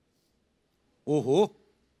 ओहो,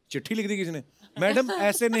 चिट्ठी लिख दी किसी ने। मैडम,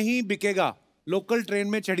 ऐसे नहीं बिकेगा। लोकल ट्रेन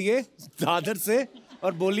में चढ़िए दादर से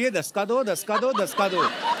और बोलिए 10 का दो, 10 का दो, 10 का दो।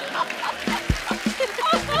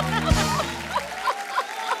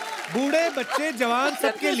 बूढ़े बच्चे जवान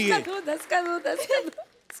सबके लिए। 10 का दो।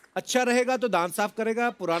 अच्छा रहेगा तो दांत साफ करेगा,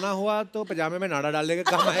 पुराना हुआ तो पजामे में नाड़ा डाल देगा,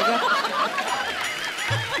 काम आएगा।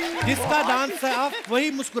 जिसका दांत साफ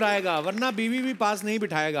वही मुस्कुराएगा, वरना बीवी भी पास नहीं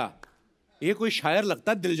बिठाएगा। ये कोई शायर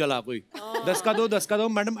लगता है, दिल जला कोई। 10 का दो।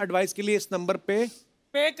 मैडम एडवाइस के लिए इस नंबर पे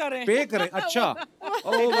पे करें। अच्छा,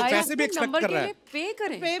 वो पैसे भी एक्सपेक्ट कर रहा है।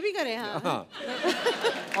 पे भी करें। हाँ।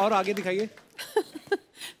 और आगे दिखाइए।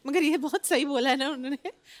 मगर ये बहुत सही बोला है ना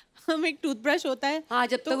उन्होंने। हम एक टूथब्रश होता है, हाँ,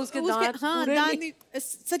 जब तक उसके दांत पूरे नहीं,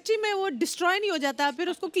 सच्ची में वो डिस्ट्रॉय नहीं हो जाता, फिर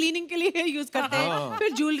उसको क्लीनिंग के लिए यूज करते हैं,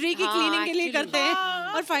 फिर ज्वेलरी की क्लीनिंग के लिए करते हैं,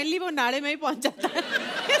 और फाइनली वो नाड़े में ही पहुंच जाता है।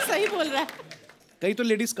 ये सही बोल रहा है। कई तो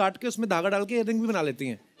लेडीज काट के उसमें धागा डाल के इयररिंग भी बना लेती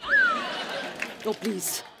हैं। तो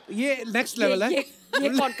प्लीज ये नेक्स्ट लेवल है। ये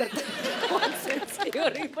कौन करता है?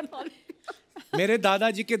 मेरे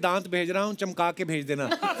दादाजी के दांत भेज रहा हूँ, चमका के भेज देना। ये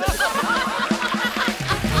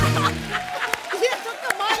तो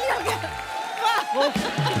कमाल ही हो गया।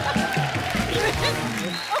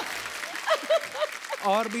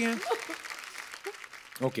 और भी हैं।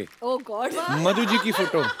 ओके। ओह गॉड। मधु जी की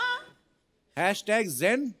photo.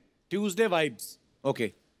 #Zen Tuesday Vibes। Okay,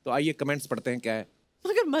 तो आइए कमेंट्स पढ़ते हैं क्या है।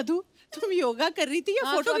 मगर मधु, तुम योगा कर रही थी या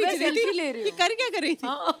फोटो खींच रही थी? ये कर क्या कर रही थी?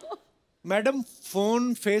 मैडम,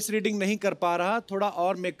 फोन फेस रीडिंग नहीं कर पा रहा, थोड़ा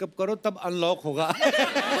और मेकअप करो तब अनलॉक होगा।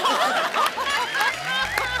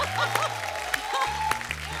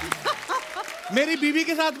 मेरी बीवी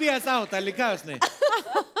के साथ भी ऐसा होता है, लिखा है उसने।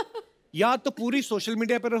 या तो पूरी सोशल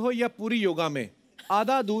मीडिया पर रहो या पूरी योगा में,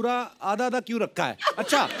 आधा अधूरा आधा क्यों रखा है?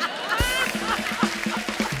 अच्छा,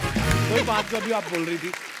 कोई बात जो अभी आप बोल रही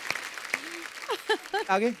थी।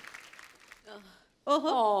 आगे।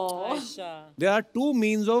 There are 2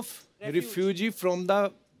 means of refugee from the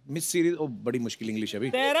Miss series। Oh, बड़ी मुश्किल इंग्लिश अभी।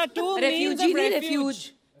 There are 2 means of refuge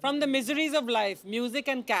from the miseries of life, music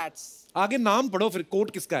and cats। आगे नाम पढ़ो फिर,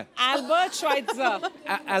 कोट किसका है? Albert Schweitzer।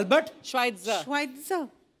 Albert Schweitzer।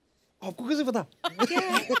 आपको कैसे पता?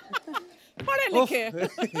 पढ़े लिखे।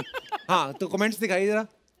 हाँ, तो कमेंट्स दिखाइए जरा।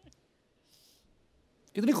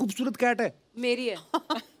 कितनी खूबसूरत कैट है। मेरी है।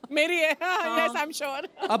 मेरी है। Yes, I'm sure।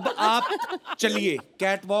 अब आप चलिए,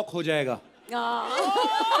 कैट वॉक हो जाएगा।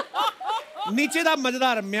 नीचे दा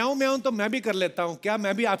मजेदार म्याऊं म्याऊं तो मैं भी कर लेता हूँ, क्या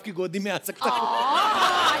मैं भी आपकी गोदी में आ सकता हूँ?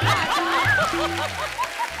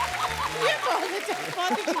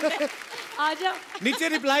 आजा। नीचे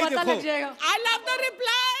रिप्लाई देखो। लग जाएगा। I love the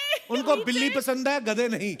reply। उनको बिल्ली पसंद है, गधे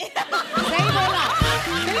नहीं। सही बोला,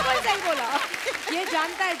 बिल्कुल सही बोला। ये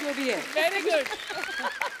जानता है जो भी है। Very good।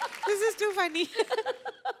 This is too funny।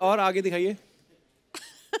 और आगे दिखाइए।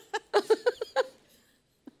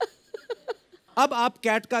 अब आप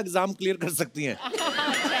कैट का एग्जाम क्लियर कर सकती हैं।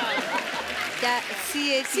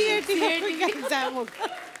 CAT का एग्जाम होगा।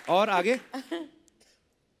 और आगे।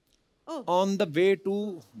 On the way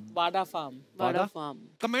to Bada farm.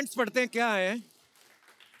 Comments पढ़ते हैं, क्या आए हैं।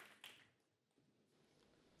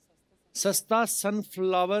 सस्ता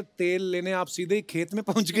सनफ्लावर तेल लेने आप सीधे ही खेत में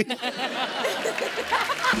पहुंच गए।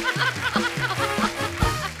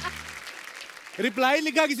 रिप्लाई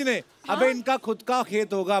लिखा किसी ने, अबे इनका खुद का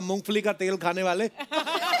खेत होगा, मूंगफली का तेल खाने वाले।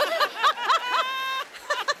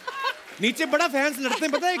 नीचे बड़ा फैंस लड़ते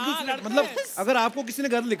हैं, पता है एक दूसरे, मतलब अगर आपको किसी ने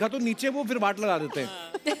गलत लिखा तो नीचे वो फिर वाट लगा देते हैं।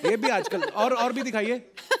 ये भी आजकल। और भी दिखाइए।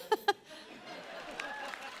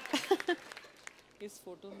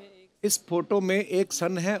 इस फोटो में एक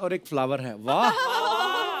सन है और एक फ्लावर है। वाह।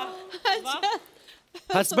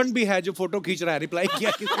 हस्बैंड भी है जो फोटो खींच रहा है, रिप्लाई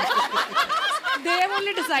किया। They have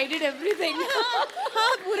only decided everything।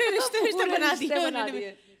 हाँ, पूरे रिश्ते बना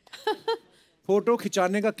दिए। फोटो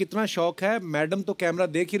खिंचाने का कितना शौक है, मैडम तो कैमरा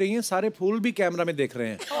देख ही रही हैं, सारे फूल भी कैमरा में देख रहे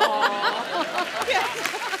हैं।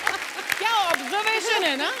 क्या ऑब्जर्वेशन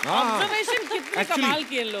है ना। ऑब्जर्वेशन कितने कमाल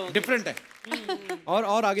किए लोग। डिफरेंट है।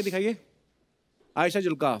 और आगे दिखाइए। Ayesha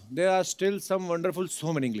Julka, there are still some wonderful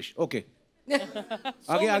so many English. Okay,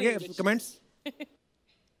 आगे कमेंट्स।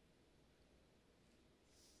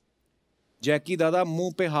 जैकी दादा,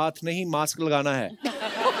 मुंह पे हाथ नहीं मास्क लगाना है।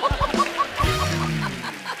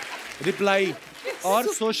 रिप्लाई, और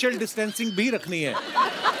सोशल डिस्टेंसिंग भी रखनी है।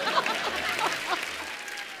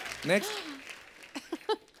 नेक्स्ट।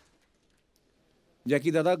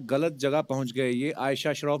 जैकी दादा, गलत जगह पहुंच गए, ये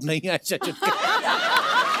आयशा श्रॉफ नहीं, आयशा जुल्का।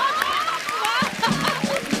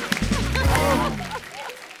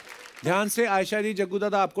 ध्यान से आयशा जी, जग्गू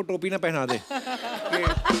दादा आपको टोपी ना पहना दे।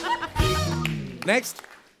 नेक्स्ट।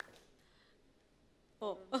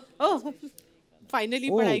 फाइनली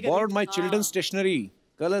पढ़ाई कर। Board my children stationery,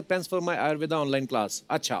 colour pens for my Ayurveda online class.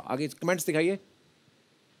 अच्छा, आगे कमेंट्स दिखाइए।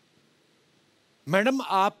 मैडम,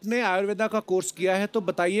 आपने आयुर्वेदा का कोर्स किया है तो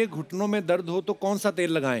बताइए, घुटनों में दर्द हो तो कौन सा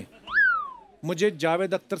तेल लगाएं? मुझे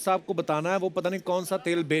जावेद अख्तर साहब को बताना है, वो पता नहीं कौन सा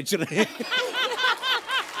तेल बेच रहे हैं।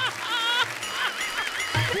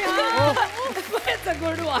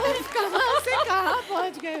 कहाँ से कहाँ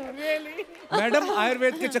पहुँच गए हो? मैडम,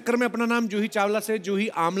 आयुर्वेद के चक्कर में अपना नाम जूही चावला से जूही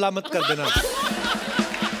आमला मत कर देना।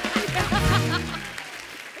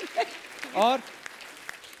 और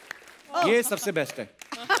ये सबसे बेस्ट है।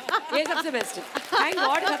 ये सबसे बेस्ट है। थैंक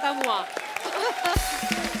गॉड खत्म हुआ।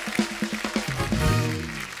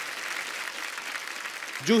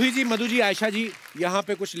 जूही जी, मधु जी, आयशा जी, यहाँ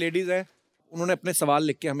पे कुछ लेडीज हैं, उन्होंने अपने सवाल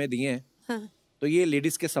लिख के हमें दिए हैं। हाँ। तो ये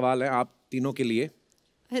लेडीज के सवाल हैं आप तीनों के लिए।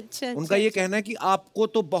 अच्छा। उनका ये कहना है कि आपको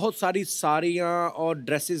तो बहुत सारी साड़ियाँ और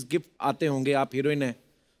ड्रेसेस गिफ्ट आते होंगे, आप हीरोइन हैं,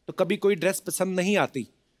 तो कभी कोई ड्रेस पसंद नहीं आती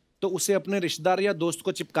तो उसे अपने रिश्तेदार या दोस्त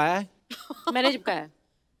को चिपकाया है? मैंने चिपकाया।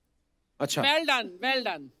 अच्छा। Well done, well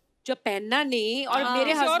done. जो पहनना नहीं, और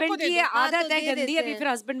मेरे हस्बैंड की ये आदत है गंदी, अभी फिर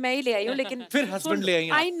हस्बैड मैं ही ले आई हूँ, लेकिन फिर हस्बैंड ले आई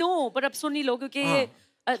हैं। आई नो, पर अब सुन ही लो क्योंकि ये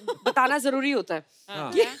बताना जरूरी होता है।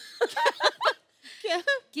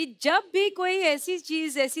 कि जब भी कोई ऐसी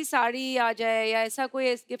चीज, ऐसी साड़ी आ जाए या ऐसा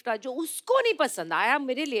कोई गिफ्ट आ जो उसको नहीं पसंद आया,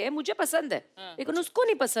 मेरे लिए मुझे पसंद है लेकिन उसको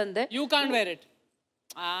नहीं पसंद है, यू कांट वेयर इट।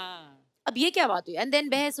 अब ये क्या बात हुई? एंड देन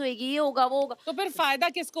बहस होएगी, ये होगा वो होगा। तो फिर फायदा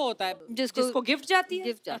किसको होता है? जिसको गिफ्ट जाती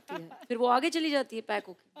है, फिर वो आगे चली जाती है पैक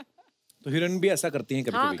होके। तो हीरोइन भी ऐसा करती हैं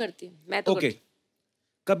कभी-कभी? हाँ करती है, मैं तो ओके।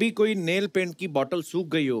 कभी कोई नेल पेंट की बोतल सूख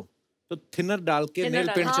गई हो तो थिनर डाल के नेल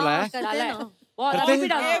पेंट चलाया है?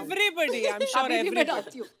 Everybody, I am sure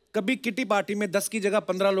everybody. कभी किटी पार्टी में 10 की जगह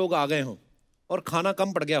 15 लोग आ गए हो और खाना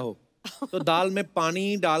कम पड़ गया हो तो दाल में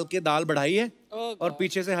पानी डाल के दाल बढ़ाई है और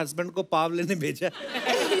पीछे से हस्बैंड को पाव लेने भेजा है?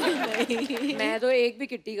 मैं तो एक भी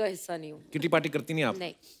किट्टी का हिस्सा नहीं हूँ। किटी पार्टी करती नहीं आप?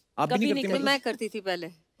 नहीं, आप भी नहीं करती? मैं करती थी पहले।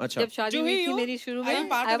 अच्छा। जब शादी हुई थी मेरी शुरू में,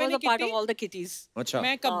 I was a part of all the kitties। अच्छा।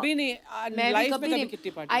 मैं कभी नहीं, लाइफ में कभी किट्टी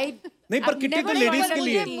पार्टी नहीं, पर किट्टी तो लेडीज के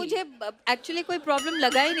लिए। मुझे एक्चुअली कोई प्रॉब्लम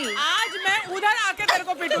लगा ही नहीं। आज मैं उधर आके तेरे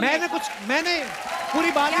को पिटूंगी। मैंने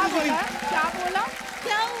पूरी बात नहीं सुनी। क्या बोला?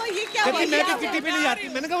 क्या हुआ? ये क्या कहती मैं तो किट्टी पे नहीं जाती।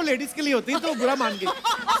 मैंने कहा वो लेडीज के लिए होती है, तो बुरा मान गई।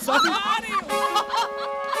 सॉरी।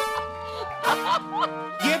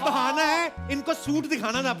 ये बहाना है इनको सूट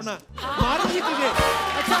दिखाना ना अपना। मारूंगी तुझे।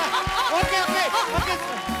 अच्छा, ओके ओके ओके।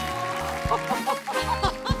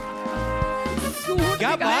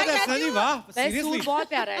 क्या बात है सनी, वाह, सीरियसली सूट बहुत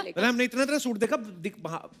प्यारा है, लेकिन हमने इतना सूट देखा,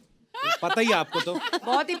 पता ही है आपको तो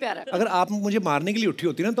बहुत ही प्यारा है। अगर आप मुझे मारने के लिए उठी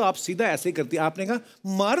होती ना तो आप सीधा ऐसे ही करती। आपने कहा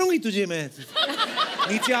मारूंगी तुझे मैं,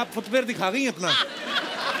 नीचे आप फुटवेयर दिखा गई अपना।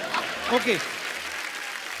 Okay.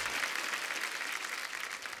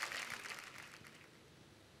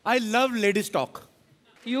 I love ladies talk.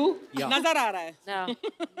 You नजर आ रहा है,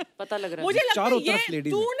 पता लग रहा है मुझे लगता चारों है तरफ ये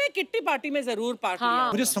लेडीज तूने किट्टी पार्टी में जरूर पार्टी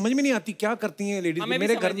लिया। मुझे समझ में नहीं आती क्या करती हैं लेडीज।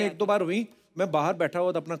 मेरे घर में 1-2 बार हुई, मैं बाहर बैठा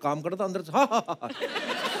हुआ अपना काम करता था, अंदर से हा,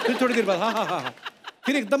 फिर थोड़ी देर बाद हा,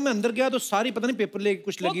 फिर एकदम मैं अंदर गया तो सारी पता नहीं पेपर ले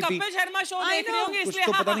कुछ लगी थी। कपिल शर्मा शो देख रहे होंगे कुछ इसलिए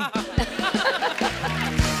तो पता नहीं।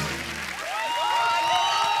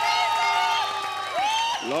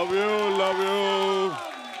 Love you love you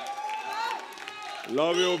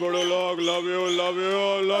love you बड़े लोग, love you love you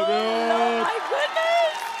love you.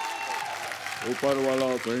 ऊपर वाला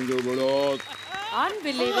थैंक यू बड़ो।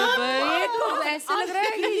 अनबिलीवेबल, ये तो ऐसे लग रहा है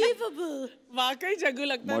कि वाकई जग्गू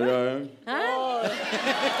लगता है। मजा है।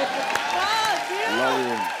 Love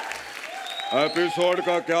you. एपिसोड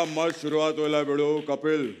का क्या मस्त शुरुआत होला बेड़ो।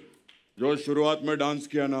 कपिल जो शुरुआत में डांस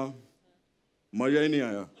किया ना, मजा ही नहीं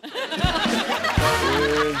आया।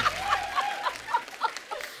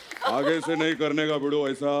 आगे से नहीं करने का बिड़ो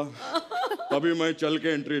ऐसा, तभी मैं चल के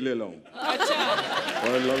एंट्री ले लाऊं। अच्छा।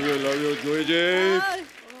 लव यू जोई जी,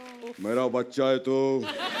 मेरा बच्चा है तो।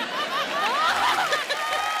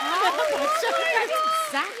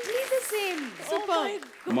 exactly the same.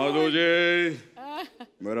 Madhu ji,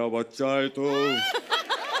 मेरा बच्चा है तो।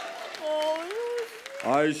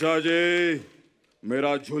 आयशा जी,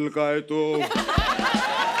 मेरा झुलका है तो।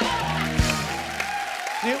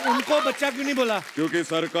 नहीं, उनको बच्चा क्यों नहीं बोला? क्योंकि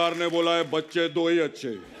सरकार ने बोला है बच्चे 2 ही अच्छे।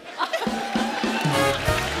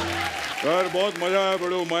 यार बहुत मजा आया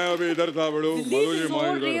बड़ो, मैं अभी इधर था बड़ो। मधु जी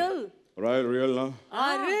मैं इधर। राइट, रियल ना?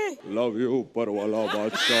 लव यू ऊपर वाला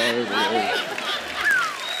बादशाह है बड़ो,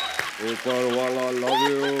 ऊपर वाला लव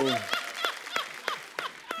यू।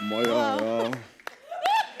 मजा आया।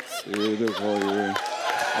 ये देखो ये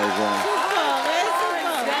ऐसा।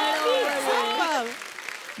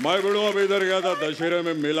 मैं बड़ो अभी इधर गया था, दशहरे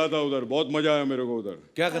में मेला था उधर, बहुत मजा आया मेरे को उधर।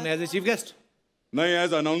 क्या करने, एज ए चीफ गेस्ट? नहीं,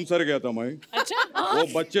 एज अनाउंसर गया था मैं। अच्छा। वो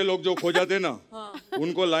बच्चे लोग जो खो जाते ना,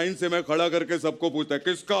 उनको लाइन से मैं खड़ा करके सबको पूछता है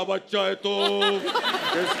किसका बच्चा है तो,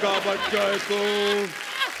 किसका बच्चा है तो,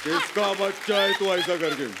 किसका बच्चा है तो, ऐसा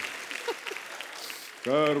करके।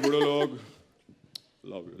 खैर बड़े लोग,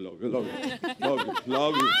 love you, love you, love you, love you,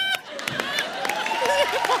 love you.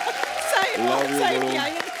 सही bro. किया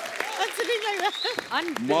ये actually लग रहा है।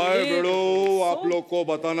 मैं बेड़ो आप लोग को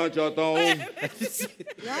बताना चाहता हूँ,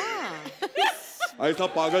 ऐसा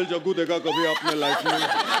पागल जग्गू देखा कभी आपने लाइफ में?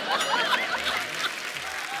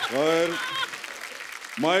 और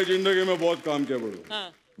मैं जिंदगी में बहुत काम किया बेड़ो,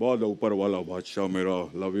 बहुत ऊपर वाला बादशाह मेरा,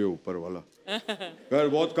 लव यू ऊपर वाला। खैर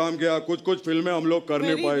बहुत काम किया, कुछ कुछ फिल्में हम लोग कर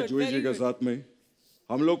नहीं पाए जूही जी के साथ में।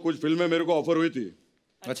 हम लोग कुछ फिल्में मेरे को ऑफर हुई थी,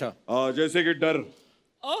 अच्छा जैसे कि डर,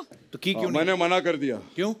 तो की क्यों मैंने मना कर दिया।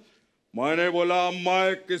 क्यों? मैंने बोला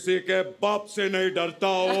मैं किसी के बाप से नहीं डरता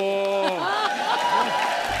हूँ।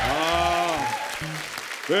 हाँ।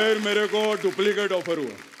 फिर मेरे को डुप्लीकेट ऑफर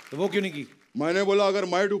हुआ, तो वो क्यों नहीं की? मैंने बोला अगर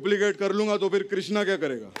मैं डुप्लीकेट कर लूंगा तो फिर कृष्णा क्या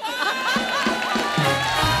करेगा?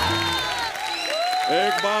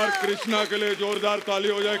 एक बार कृष्णा के लिए जोरदार ताली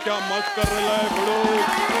हो जाए, क्या मस्त कर रहा है बड़ो।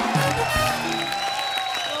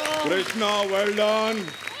 कृष्णा वेल डन,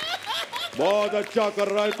 बहुत अच्छा कर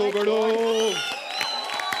रहा है तो बड़ो,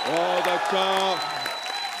 बहुत अच्छा।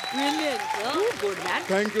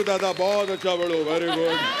 थैंक यू दादा, बहुत अच्छा बड़ो, वेरी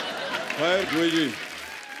गुड। खैर जूही जी,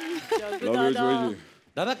 लव यू जूही जी।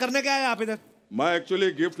 दादा करने क्या है आप इधर? मैं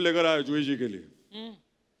एक्चुअली गिफ्ट लेकर आया जूही जी के लिए।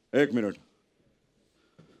 एक मिनट।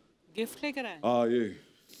 गिफ्ट लेकर आए? हाँ ये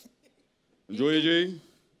जूही जी।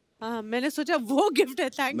 हाँ मैंने सोचा वो गिफ्ट है,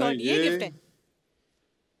 थैंक गॉड ये गिफ्ट है।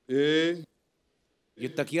 ये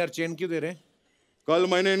तकिया और चेन क्यों दे रहे हैं? कल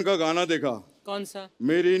मैंने इनका गाना देखा। कौन सा?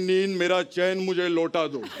 मेरी नींद मेरा चैन मुझे लौटा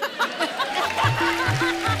दो।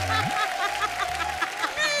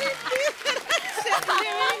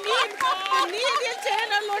 नींद ये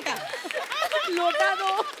चैन और लोटा, लौटा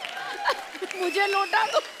दो, मुझे लौटा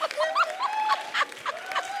दो।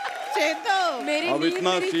 अब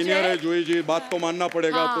इतना सीनियर है जूही जी, बात तो मानना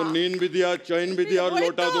पड़ेगा। हाँ। तो नींद भी दिया, चैन भी दिया और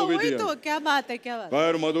लौटा दो भी दिया। तो क्या बात है, क्या बात।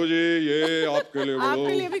 खैर मधु जी ये आपके लिए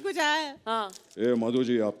आपके लिए भी कुछ आया है? हाँ। ये मधु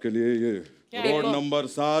जी आपके लिए ये रोड नंबर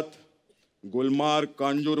 7 गुलमार्ग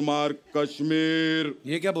कांजूरमार्ग कश्मीर।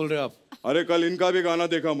 ये क्या बोल रहे हो आप? अरे कल इनका भी गाना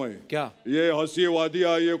देखा मैं। क्या? ये हंसी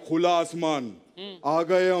वादिया, ये खुला आसमान, आ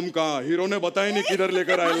गए हम कहाँ, हीरो ने बताया नहीं किधर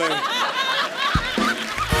लेकर आए है।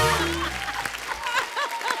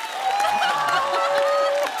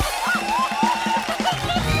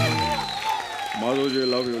 Madhu ji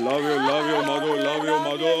love you love you love you Madhu, love you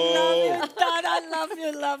मधु।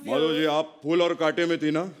 मधु जी आप फूल और कांटे में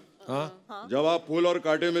थी ना? हाँ। जब आप फूल और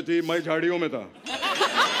कांटे में थी मैं झाड़ियों में था।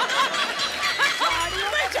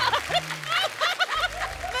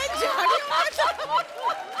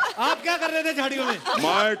 आप क्या कर रहे थे झाड़ियों में?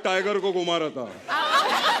 मैं टाइगर को घुमा रहा था।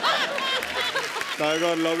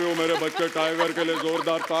 टाइगर लव यू मेरे बच्चे, टाइगर के लिए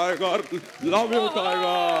जोरदार टाइगर लव यू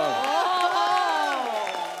टाइगर।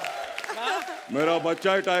 मेरा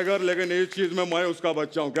बच्चा है टाइगर, लेकिन इस चीज में मैं उसका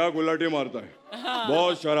बच्चा हूँ। क्या गुलाटी मारता है,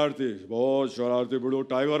 बहुत शरारती बिड़ो।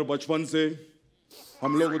 टाइगर बचपन से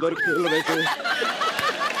हम लोग उधर खेल रहे थे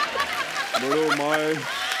बिड़ो, माए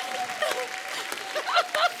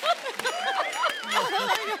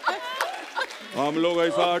हम लोग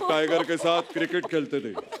ऐसा टाइगर के साथ क्रिकेट खेलते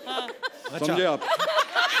थे। समझे आप?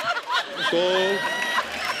 तो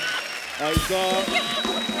ऐसा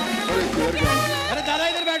अरे दादा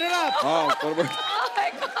इधर बैठो ना आप। हाँ पर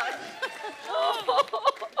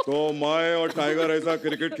तो मैं और टाइगर ऐसा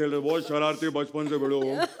क्रिकेट खेल रहे, बहुत शरारती बचपन से बड़ो।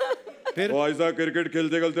 फिर तो ऐसा क्रिकेट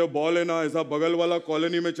खेलते खेलते बॉल है ना ऐसा बगल वाला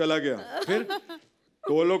कॉलोनी में चला गया। फिर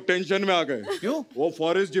तो वो लोग टेंशन में आ गए। क्यों? वो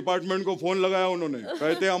फॉरेस्ट डिपार्टमेंट को फोन लगाया उन्होंने,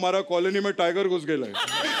 कहते हमारा कॉलोनी में टाइगर घुस गया है।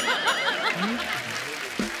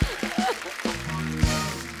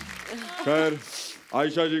 खैर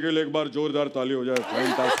आयशा जी के लिए एक बार जोरदार ताली हो जाए।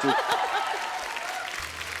 फैंटास्टिक।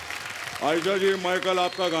 आयशा जी मैं कल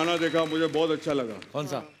आपका गाना देखा, मुझे बहुत अच्छा लगा। कौन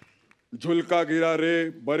सा? झुलका गिरा रे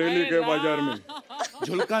बरेली के बाजार में।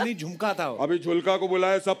 झुलका नहीं झुमका था वो। अभी झुलका को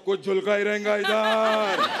बुलाया, सब कुछ झुलका ही रहेगा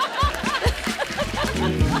इधर।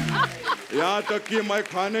 यहाँ तक कि मैं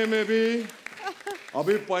खाने में भी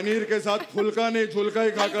अभी पनीर के साथ फुलका नहीं झुलका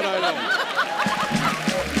ही खाकर आया हूँ।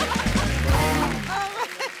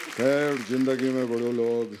 खैर जिंदगी में बड़े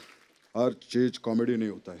लोग हर चीज कॉमेडी नहीं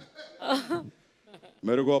होता है।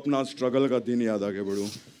 मेरे को अपना स्ट्रगल का दिन याद आ गया बड़ू।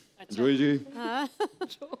 अच्छा। जूही जी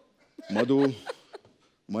मधु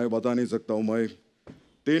मैं बता नहीं सकता हूँ। मैं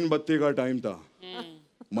 3 बत्ती का टाइम था,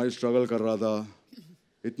 मैं स्ट्रगल कर रहा था,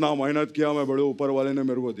 इतना मेहनत किया मैं बड़ू, ऊपर वाले ने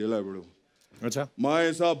मेरे को दिला है बड़ू। अच्छा। मैं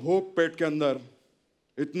ऐसा भूख पेट के अंदर,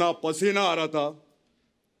 इतना पसीना आ रहा था,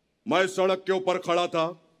 मैं सड़क के ऊपर खड़ा था।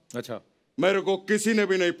 अच्छा। मेरे को किसी ने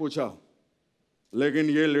भी नहीं पूछा, लेकिन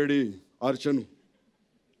ये लेडी अर्चू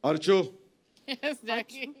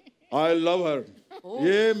आई लव हर,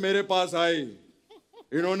 ये मेरे पास आई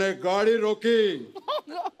इन्होंने गाड़ी रोकी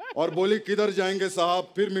और बोली किधर जाएंगे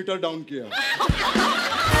साहब, फिर मीटर डाउन किया।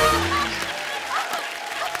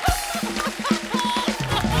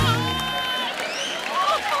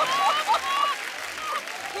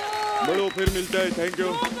 बड़ो फिर मिलते हैं, थैंक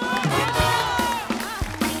यू।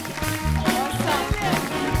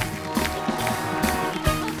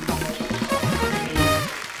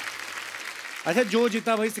 अच्छा, जो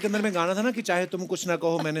जीता वही सिकंदर में गाना था ना कि चाहे तुम कुछ ना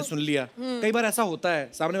कहो मैंने सुन लिया। कई बार ऐसा होता है,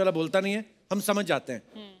 सामने वाला बोलता नहीं है, हम समझ जाते हैं।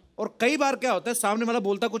 और कई बार क्या होता है, सामने वाला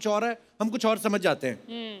बोलता कुछ और है, हम कुछ और समझ जाते हैं।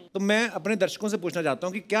 तो मैं अपने दर्शकों से पूछना चाहता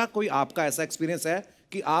हूँ कि क्या कोई आपका ऐसा एक्सपीरियंस है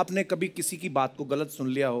कि आपने कभी किसी की बात को गलत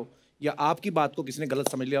सुन लिया हो या आपकी बात को किसी ने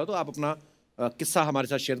गलत समझ लिया हो? तो आप अपना किस्सा हमारे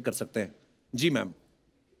साथ शेयर कर सकते हैं। जी मैम।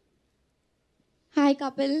 हाय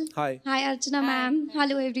कपिल। हाय। हाय अर्चना मैम।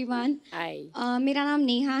 Hello everyone. हाय। मेरा नाम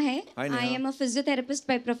नेहा है। Hi, Neha. I am a physiotherapist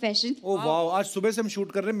by profession. ओह वाह, आज सुबह से हम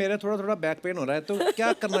शूट कर रहे हैं, मेरा थोड़ा थोड़ा बैक पेन हो रहा है, तो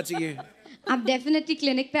क्या करना चाहिए? आप डेफिनेटली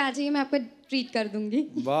क्लिनिक पे आ जाइए, मैं आपको ट्रीट कर दूंगी।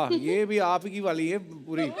 वाह, ये भी आप ही वाली है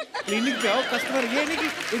पूरी। क्लिनिक पे आओ, कस्टमर ये नहीं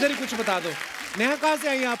कि इधर ही कुछ बता दो। नेहा कहाँ से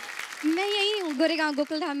आई आप? मैं यही हूँ, गोरेगांव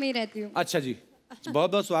गोकुलधाम में ही रहती हूँ। अच्छा जी,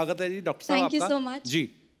 बहुत बहुत स्वागत है जी डॉक्टर साहब आपका। थैंक यू सो मच जी।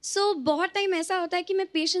 बहुत टाइम ऐसा होता है कि मैं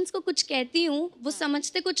पेशेंट्स को कुछ कहती हूँ, वो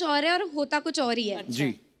समझते कुछ और है और होता कुछ और ही है। जी।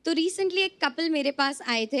 तो रिसेंटली एक कपल मेरे पास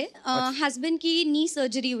आए थे, हस्बैंड की नी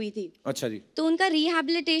सर्जरी हुई थी। अच्छा जी। तो उनका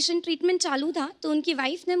रिहैबिलिटेशन ट्रीटमेंट चालू था, तो उनकी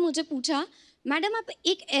वाइफ ने मुझे पूछा, मैडम आप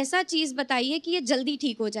एक ऐसा चीज़ बताइए कि ये जल्दी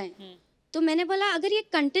ठीक हो जाए। तो मैंने बोला अगर ये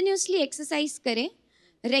कंटिन्यूसली एक्सरसाइज करें,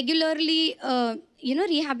 रेगुलरली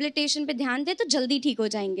रिहैबिलिटेशन पे ध्यान दें तो जल्दी ठीक हो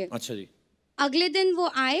जाएंगे। अच्छा जी। अगले दिन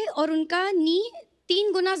वो आए और उनका नी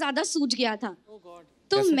 3 गुना ज्यादा सूज गया था।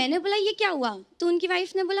 तो मैंने बोला ये क्या हुआ? तो उनकी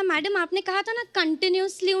वाइफ ने बोला मैडम आपने कहा था ना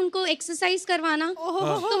कंटिन्यूसली उनको एक्सरसाइज करवाना।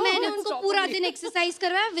 तो मैंने उनको पूरा दिन एक्सरसाइज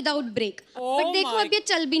करवाया विदाउट ब्रेक, बट देखो अब ये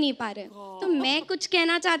चल भी नहीं पा रहे। तो मैं कुछ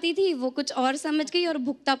कहना चाहती थी, वो कुछ और समझ गई और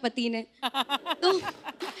भुगता पति ने। तो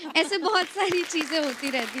ऐसे बहुत सारी चीजें होती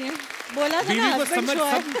रहती हैं। बोला था ना, समझ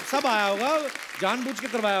सब आया होगा, जानबूझ के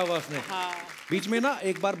करवाया होगा उसने। बीच में ना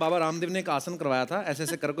एक बार बाबा रामदेव ने एक आसन करवाया था, ऐसे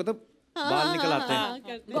ऐसे करके तो बाल निकल आते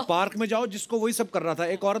हैं। तो पार्क में जाओ, जिसको वही सब कर रहा था।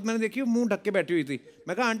 एक औरत मैंने देखी, मुंह ढक के बैठी हुई थी।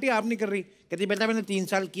 मैं कहा आंटी आप नहीं कर रही? कहती बेटा मैंने 3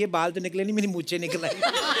 साल किए, बाल तो निकले नहीं, मेरी मूंछें निकल आई।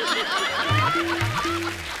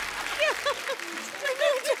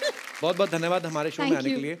 बहुत बहुत धन्यवाद हमारे शो में आने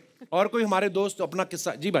के लिए। और कोई हमारे दोस्त अपना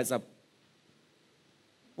किस्सा? जी भाई साहब,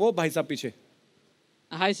 वो भाई साहब पीछे।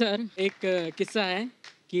 हाय सर, एक किस्सा है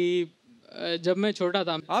कि जब मैं छोटा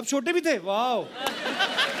था। आप छोटे भी थे? वाह।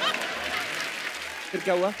 फिर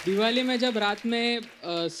क्या हुआ? दिवाली में जब रात में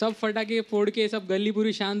सब फटाके फोड़ के सब गली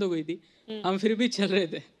पूरी शांत हो गई थी, हम फिर भी चल रहे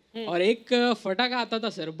थे और एक फटाका आता था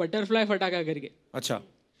सर, बटरफ्लाई फटाका करके। अच्छा।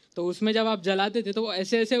 तो उसमें जब आप जलाते थे तो वो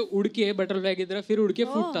ऐसे ऐसे उड़ के बटरफ्लाई की तरफ फिर उड़ के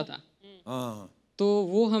फूटता था। तो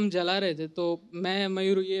वो हम जला रहे थे। तो मैं,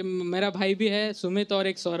 मयूर, ये मेरा भाई भी है सुमित और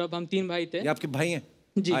एक सौरभ, हम 3 भाई थे। ये आपके भाई हैं?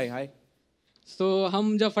 जी। हाय हाय। तो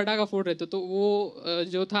हम जब फटाका फोड़ रहे थे तो वो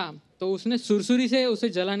जो था तो उसने सुरसुरी से उसे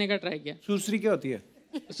जलाने का ट्राई किया। सुरसुरी क्या होती है?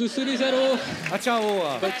 सुरसुरी सर वो, अच्छा वो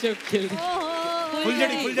बच्चे खेलते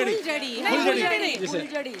फुलझड़ी।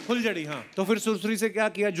 फुलझड़ी, हाँ। तो फिर सुरसुरी से क्या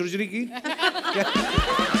किया? झुरझुरी की?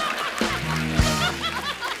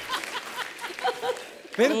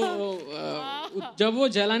 फिर जब वो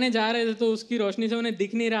जलाने जा रहे थे तो उसकी रोशनी से उन्हें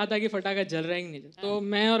दिख नहीं रहा था कि फटाका जल रहा है कि नहीं। तो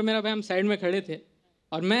मैं और मेरा भाई हम साइड में खड़े थे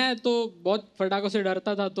और मैं तो बहुत फटाकों से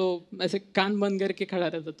डरता था, तो ऐसे कान बंद करके खड़ा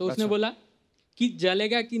रहता। तो उसने बोला कि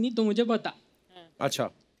जलेगा कि नहीं तो मुझे बता। अच्छा।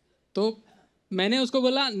 तो मैंने उसको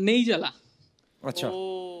बोला नहीं जला। अच्छा।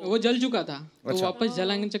 वो जल चुका था। तो वापस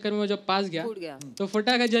जलाने के चक्कर में जब पास गया तो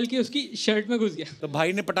फटाका जल के उसकी शर्ट में घुस गया। तो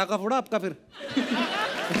भाई ने पटाखा फोड़ा आपका फिर?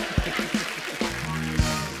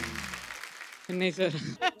 नहीं सर।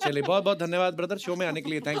 चलिए, बहुत बहुत धन्यवाद ब्रदर शो में आने के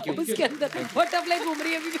लिए। Thank you. उसके अंदर बटरफ्लाई घूम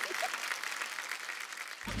रही है अभी।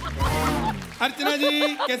 अर्चना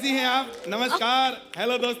जी कैसी हैं आप? नमस्कार।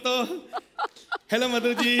 हेलो दोस्तों। हेलो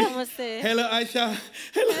मधु जी। नमस्ते। हेलो आयशा।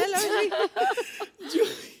 हेलो जी।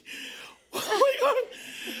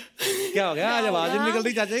 क्या हो गया? आज आवाज नहीं निकल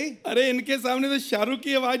रही चाचा जी? अरे इनके सामने तो शाहरुख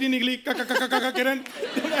की आवाज ही निकली, का किरण।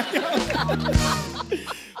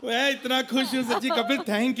 मैं इतना खुश हूँ सच्ची कपिल,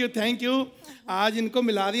 थैंक यू। आज इनको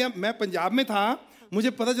मिला दिया। मैं पंजाब में था, मुझे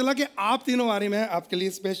पता चला कि आप तीनों आ रही। मैं आपके लिए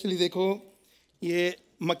स्पेशली देखो ये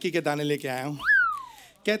मक्की के दाने लेके आया हूँ।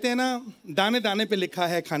 कहते हैं ना दाने दाने पे लिखा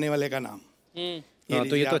है खाने वाले का नाम।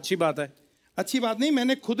 तो ये तो अच्छी बात है। अच्छी बात नहीं,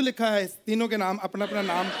 मैंने खुद लिखा है तीनों के नाम, अपना अपना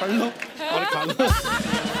नाम पढ़ लो और खा लो।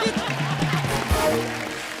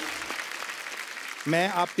 मैं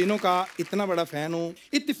आप तीनों का इतना बड़ा फैन हूँ।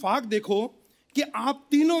 इत्तेफाक देखो कि आप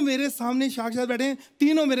तीनों मेरे सामने साक्षात बैठे हैं,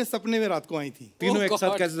 तीनों मेरे सपने में रात को आई थी। तीनों एक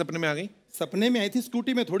साथ कैसे सपने में आ गई? सपने में आई थी,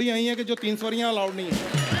 स्कूटी में थोड़ी आई है कि जो 3 सवारियां अलाउड नहीं है।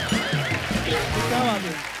 क्या बात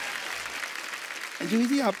है जूही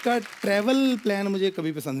जी, आपका ट्रैवल प्लान मुझे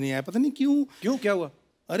कभी पसंद नहीं आया, पता नहीं क्यों। क्यों, क्या हुआ?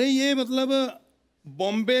 अरे ये मतलब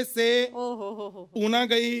बॉम्बे से पूना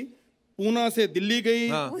गई, पूना से दिल्ली गई,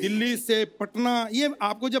 दिल्ली से पटना, ये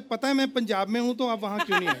आपको जब पता है मैं पंजाब में हूँ तो आप वहाँ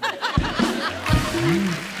क्यों नहीं आए?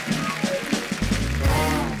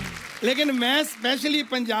 लेकिन मैं स्पेशली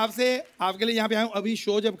पंजाब से आपके लिए यहाँ पे आया हूँ। अभी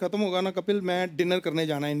शो जब खत्म होगा ना कपिल, मैं डिनर करने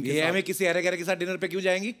जाना है इनके साथ। हमें किसी अरे गरे के साथ डिनर पे क्यों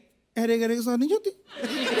जाएंगी? अरे गरे के साथ नहीं जाती।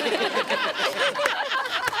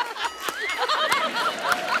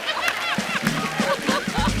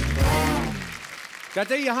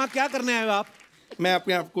 चाचा जी यहाँ क्या करने आए हो आप? मैं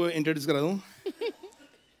अपने आप को इंट्रोड्यूस करा दूं।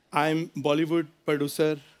 I am Bollywood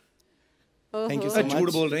producer. Thank you so much.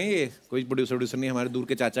 झूठ बोल रहे हैं ये, कोई प्रोड्यूसर नहीं, हमारे दूर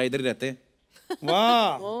के चाचा इधर ही रहते हैं।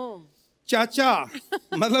 वाह चाचा,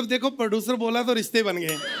 मतलब देखो प्रोड्यूसर बोला तो रिश्ते बन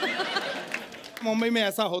गए। मुंबई में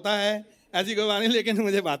ऐसा होता है, ऐसी कोई बात नहीं, लेकिन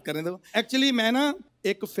मुझे बात करने दो। एक्चुअली मैं ना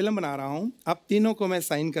एक फिल्म बना रहा हूँ, आप तीनों को मैं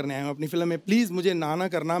साइन करने आया हूँ अपनी फिल्म में। प्लीज मुझे ना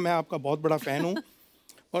करना, मैं आपका बहुत बड़ा फैन हूँ।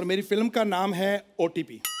 और मेरी फिल्म का नाम है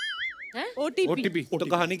OTP। OTP तो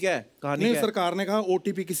कहानी क्या है? कहानी नहीं, क्या है? सरकार ने कहा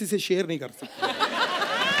OTP किसी से शेयर नहीं कर सकते।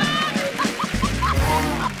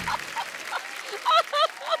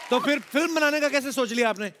 तो फिर फिल्म बनाने का कैसे सोच लिया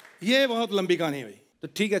आपने? ये बहुत लंबी कहानी है भाई। तो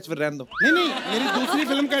ठीक है, फिर रहने दो। नहीं, मेरी दूसरी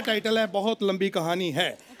फिल्म का टाइटल है बहुत लंबी कहानी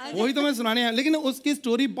है, वही तो मैं सुनाने आया, लेकिन उसकी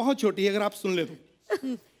स्टोरी बहुत छोटी है, अगर आप सुन ले तो।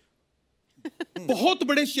 बहुत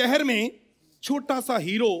बड़े शहर में छोटा सा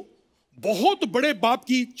हीरो बहुत बड़े बाप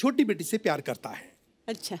की छोटी बेटी से प्यार करता है।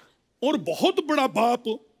 अच्छा। और बहुत बड़ा बाप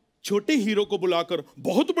छोटे हीरो को बुलाकर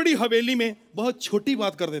बहुत बड़ी हवेली में बहुत छोटी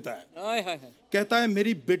बात कर देता है। कहता है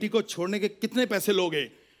मेरी बेटी को छोड़ने के कितने पैसे लोगे?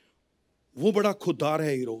 वो बड़ा खुददार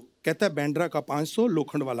है हीरो, कहता है बैंड्रा का 500,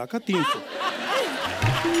 लोखंड वाला का 300।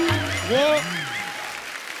 वो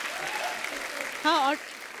हाँ,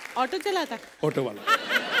 ऑटो चलाता। ऑटो वाला।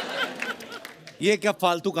 ये क्या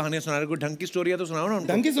फालतू कहानियां सुना रहे? कोई ढंग की स्टोरी है तो सुनाओ ना उनको।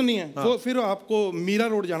 ढंग की सुननी है हाँ। तो फिर आपको मीरा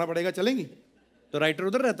रोड जाना पड़ेगा, चलेंगी? तो राइटर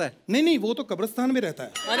उधर रहता है? नहीं, वो तो कब्रिस्तान में रहता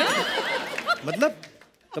है। मतलब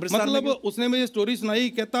कब्रिस्तान मतलब में उसने मुझे स्टोरी सुनाई,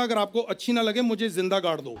 कहता अगर आपको अच्छी ना लगे मुझे जिंदा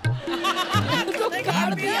गाड़ दो।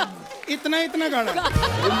 इतना गाड़ा।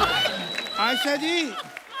 आयशा जी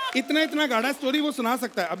इतना गाड़ा स्टोरी वो सुना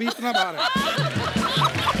सकता है, अभी इतना बार है।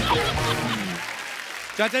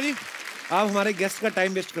 चाचा जी आप हमारे गेस्ट का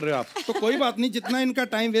टाइम वेस्ट कर रहे हो आप। तो कोई बात नहीं, जितना इनका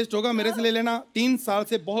टाइम वेस्ट होगा मेरे से ले लेना। 3 साल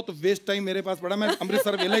से बहुत वेस्ट टाइम मेरे पास पड़ा, मैं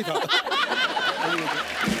अमृतसर वेला ही था।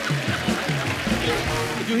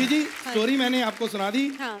 जूही जी स्टोरी मैंने आपको सुना दी,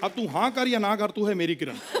 अब तू हाँ कर या ना कर, तू है मेरी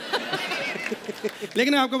किरण।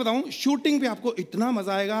 लेकिन मैं आपको बताऊं, शूटिंग पे आपको इतना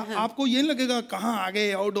मजा आएगा, आपको ये नहीं लगेगा कहाँ आ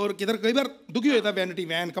गए आउटडोर किधर। कई बार दुखी होता है वैनिटी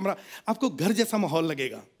वैन कमरा, आपको घर जैसा माहौल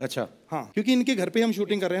लगेगा। अच्छा। हाँ, क्योंकि इनके घर पे हम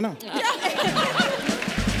शूटिंग कर रहे हैं ना।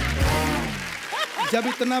 जब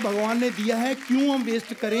इतना भगवान ने दिया है क्यों हम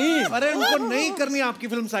वेस्ट करें? अरे उनको नहीं करनी आपकी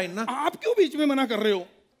फिल्म साइन ना। आप क्यों बीच में मना कर रहे हो?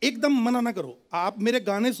 एकदम मना ना करो। आप मेरे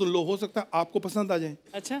गाने सुन लो, हो सकता है आपको पसंद आ जाए।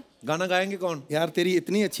 अच्छा, गाना गाएंगे कौन? यार तेरी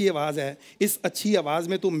इतनी अच्छी आवाज है, इस अच्छी आवाज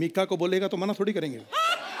में तू मीका को बोलेगा तो मना थोड़ी करेंगे।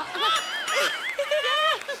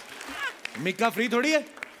 मीका फ्री थोड़ी है।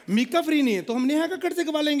 मीका फ्री नहीं है तो हम नेहा कक्कड़ से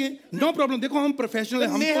गवा लेंगे, नो प्रॉब्लम। देखो हम प्रोफेशनल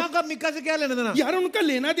है। नेहा का मीका से क्या लेना देना? यार उनका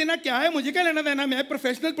लेना देना क्या है, मुझे क्या लेना देना? मैं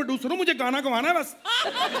प्रोफेशनल प्रोड्यूसर हूँ, मुझे गाना गवाना है बस।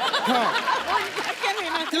 हाँ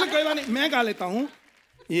चलो कोई बात नहीं, मैं गा लेता हूँ।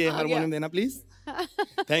 ये हारमोनियम देना please.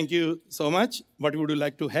 Thank you so much. What would you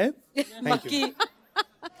like to have? Thank you.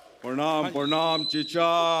 प्रणाम चीचा,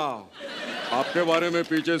 आपके बारे में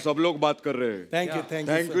पीछे सब लोग बात कर रहे हैं। थैंक यू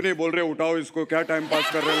थैंक यू नहीं बोल रहे, उठाओ इसको, क्या टाइम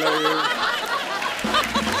पास कर रहे हैं।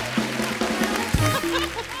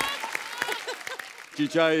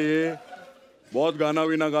 चीचा ये बहुत गाना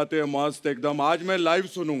वीना गाते हैं, मस्त एकदम। आज मैं लाइव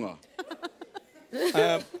सुनूंगा।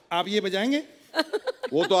 आप ये बजाएंगे?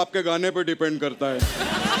 वो तो आपके गाने पे डिपेंड करता है।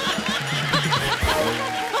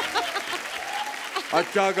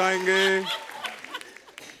 अच्छा गाएंगे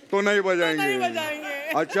तो नहीं बजाएंगे,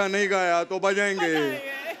 अच्छा नहीं गाया तो बजाएंगे,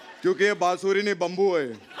 क्योंकि ये बांसुरी नहीं बम्बू है।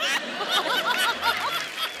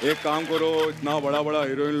 एक काम करो, इतना बड़ा बड़ा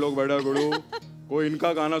हीरोइन लोग बैठा गुड़ू, कोई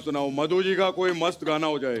इनका गाना सुनाओ। मधु जी का कोई मस्त गाना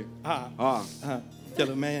हो जाए। हाँ हाँ हाँ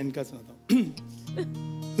चलो मैं इनका सुनाता हूँ।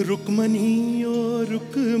 रुकमनी ओ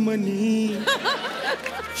रुकमनी,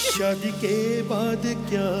 शादी के बाद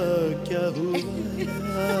क्या क्या हुआ?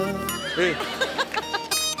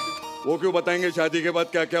 वो क्यों बताएंगे शादी के बाद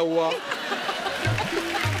क्या क्या हुआ?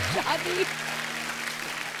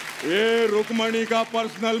 ये रुकमणी का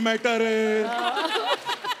पर्सनल मैटर है।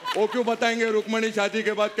 वो क्यों बताएंगे रुक्मणी शादी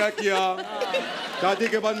के बाद क्या किया, शादी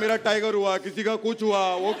के बाद मेरा टाइगर हुआ, किसी का कुछ हुआ,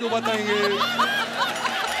 वो क्यों बताएंगे।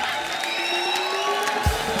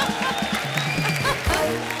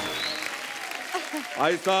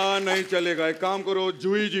 ऐसा नहीं चलेगा, एक काम करो,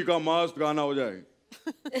 जूही जी का मस्त गाना हो जाए।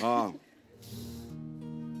 हाँ।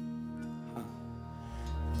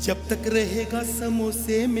 जब तक रहेगा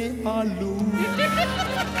समोसे में आलू,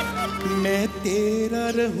 मैं तेरा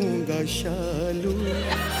रहूंगा शालू।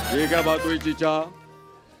 ये क्या बात हुई चीचा?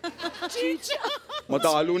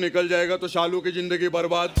 मतलब आलू निकल जाएगा तो शालू की जिंदगी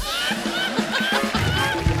बर्बाद।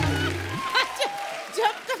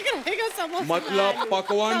 जब तक रहेगा समोसा, मतलब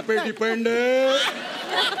पकवान पे डिपेंड है।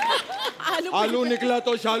 आलू निकला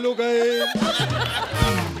तो शालू गए।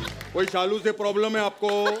 कोई शालू से प्रॉब्लम है आपको?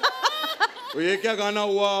 तो ये क्या गाना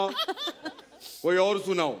हुआ? कोई और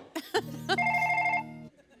सुनाओ।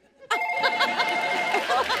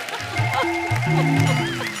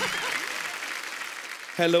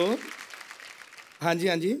 हेलो, हाँ जी,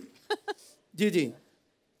 हाँ जी, जी जी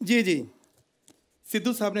जी जी,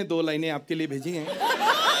 सिद्धू साहब ने 2 लाइनें आपके लिए भेजी हैं।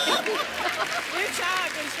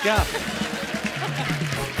 क्या?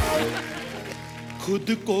 खुद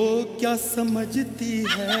को क्या समझती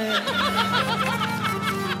है,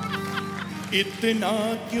 इतना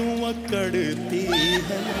क्यों अकड़ती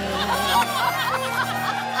है।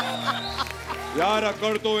 यार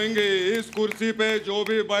अकड़ तो होंगे, इस कुर्सी पे जो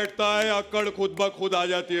भी बैठता है अकड़ खुद ब खुद आ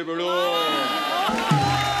जाती है बेड़ो।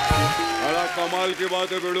 बड़ा कमाल की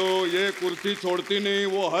बात है बेड़ो, ये कुर्सी छोड़ती नहीं,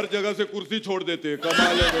 वो हर जगह से कुर्सी छोड़ देते हैं।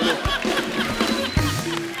 कमाल है बेड़ो।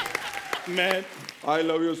 मैं आई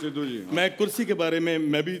लव यू सिद्धू जी। मैं कुर्सी के बारे में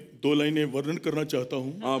मैं भी 2 लाइनें वर्णन करना चाहता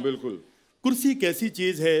हूँ। हाँ बिल्कुल। कुर्सी एक ऐसी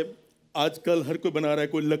चीज है, आजकल हर कोई बना रहा है,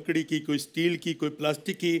 कोई लकड़ी की, कोई स्टील की, कोई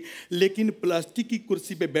प्लास्टिक की, लेकिन प्लास्टिक की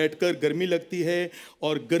कुर्सी पे बैठकर गर्मी लगती है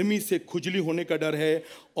और गर्मी से खुजली होने का डर है,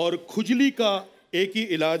 और खुजली का एक ही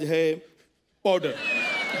इलाज है, पाउडर।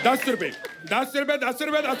 10 रुपए, 10 रुपए, 10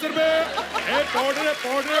 रुपए, 10 रुपए। Powder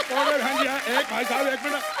powder powder. हाँ जी हाँ, एक भाई साहब 1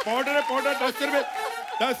 मिनट। पाउडर पाउडर 10 रुपए,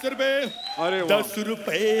 10 रुपए। अरे 10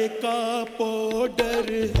 रुपए का पाउडर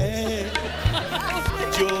है,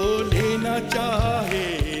 जो लेना चाहे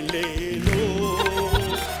ले लो,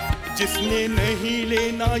 जिसने नहीं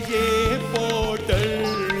लेना ये पाउडर,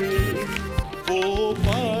 वो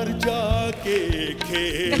बाहर जाके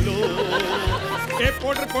खेलो।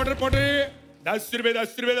 पाउडर पाउडर पाउडर 10 रुपए,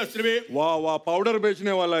 10 रुपए, 10 रुपए। वाह वाह, पाउडर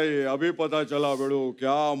बेचने वाला है, अभी पता चला बेड़ो।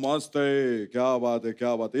 क्या मस्त है, क्या बात है,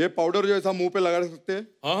 क्या बात है। ये पाउडर जो ऐसा मुंह पे लगा सकते हैं?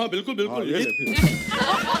 हाँ हाँ बिल्कुल बिल्कुल। ये ले फिर।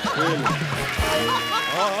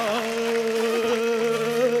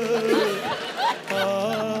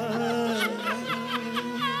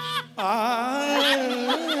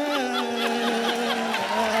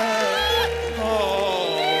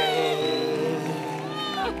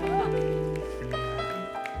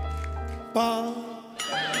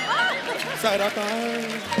 सारा पा,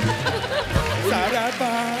 सारा पा,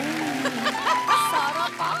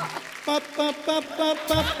 पा पा पा पा पा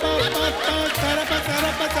पा पा पा, सारा पा,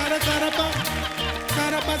 सारा पा, सारा सारा पा,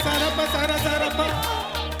 सारा पा, सारा पा, सारा सारा पा,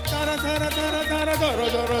 सारा सारा सारा सारा सारा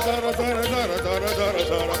सारा सारा सारा सारा सारा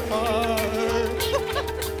सारा पा।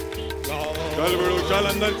 चल बेड़ो, चल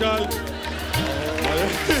अंदर चल।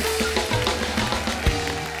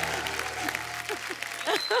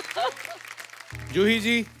 जूही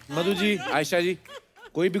जी, मधु जी, आयशा जी,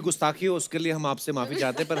 कोई भी गुस्ताखी हो उसके लिए हम आपसे माफी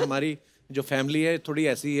चाहते हैं, पर हमारी जो फैमिली है थोड़ी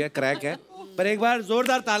ऐसी है, क्रैक है। पर एक बार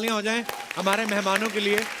जोरदार तालियां हो जाएं हमारे मेहमानों के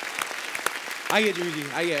लिए। आइए जूही जी,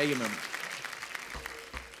 आइए आइए मैम,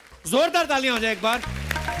 जोरदार तालियां हो जाए एक बार।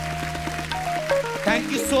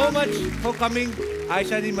 Thank you so much for coming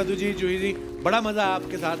Ayesha जी, मधु जी, जूही जी, बड़ा मजा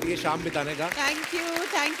आपके साथ ये शाम बिताने का। Thank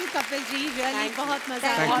you Kapil ji, really बहुत मजा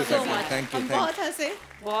आया। Thank you. हम बहुत हंसे,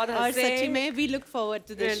 बहुत हंसे। और सच्ची में we look forward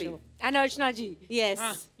to this show. And Archana ji, yes,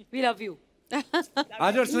 we love you.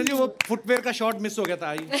 आज अर्चना जी वो फुटवेयर का शॉट मिस हो गया था।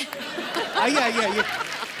 आइए आइए आइए,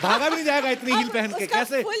 भागा भी नहीं जाएगा इतनी हील पहन के।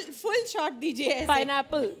 कैसे फुल शॉट दीजिए,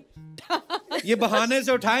 पाइनएप्पल। ये बहाने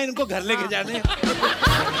से उठाए, इनको घर लेके जाने।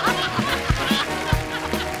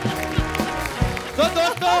 तो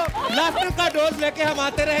दोस्तों, लाफ्टर का डोज लेके हम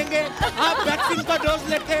आते रहेंगे। आप वैक्सीन का डोज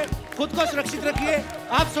लेके खुद को सुरक्षित रखिए।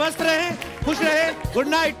 आप स्वस्थ रहें, खुश रहें। Good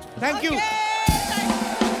night, thank you.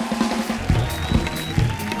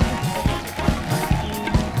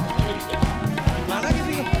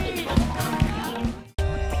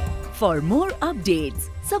 For more updates,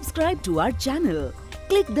 subscribe to our channel,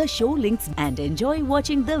 click the show links and enjoy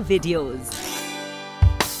watching the videos.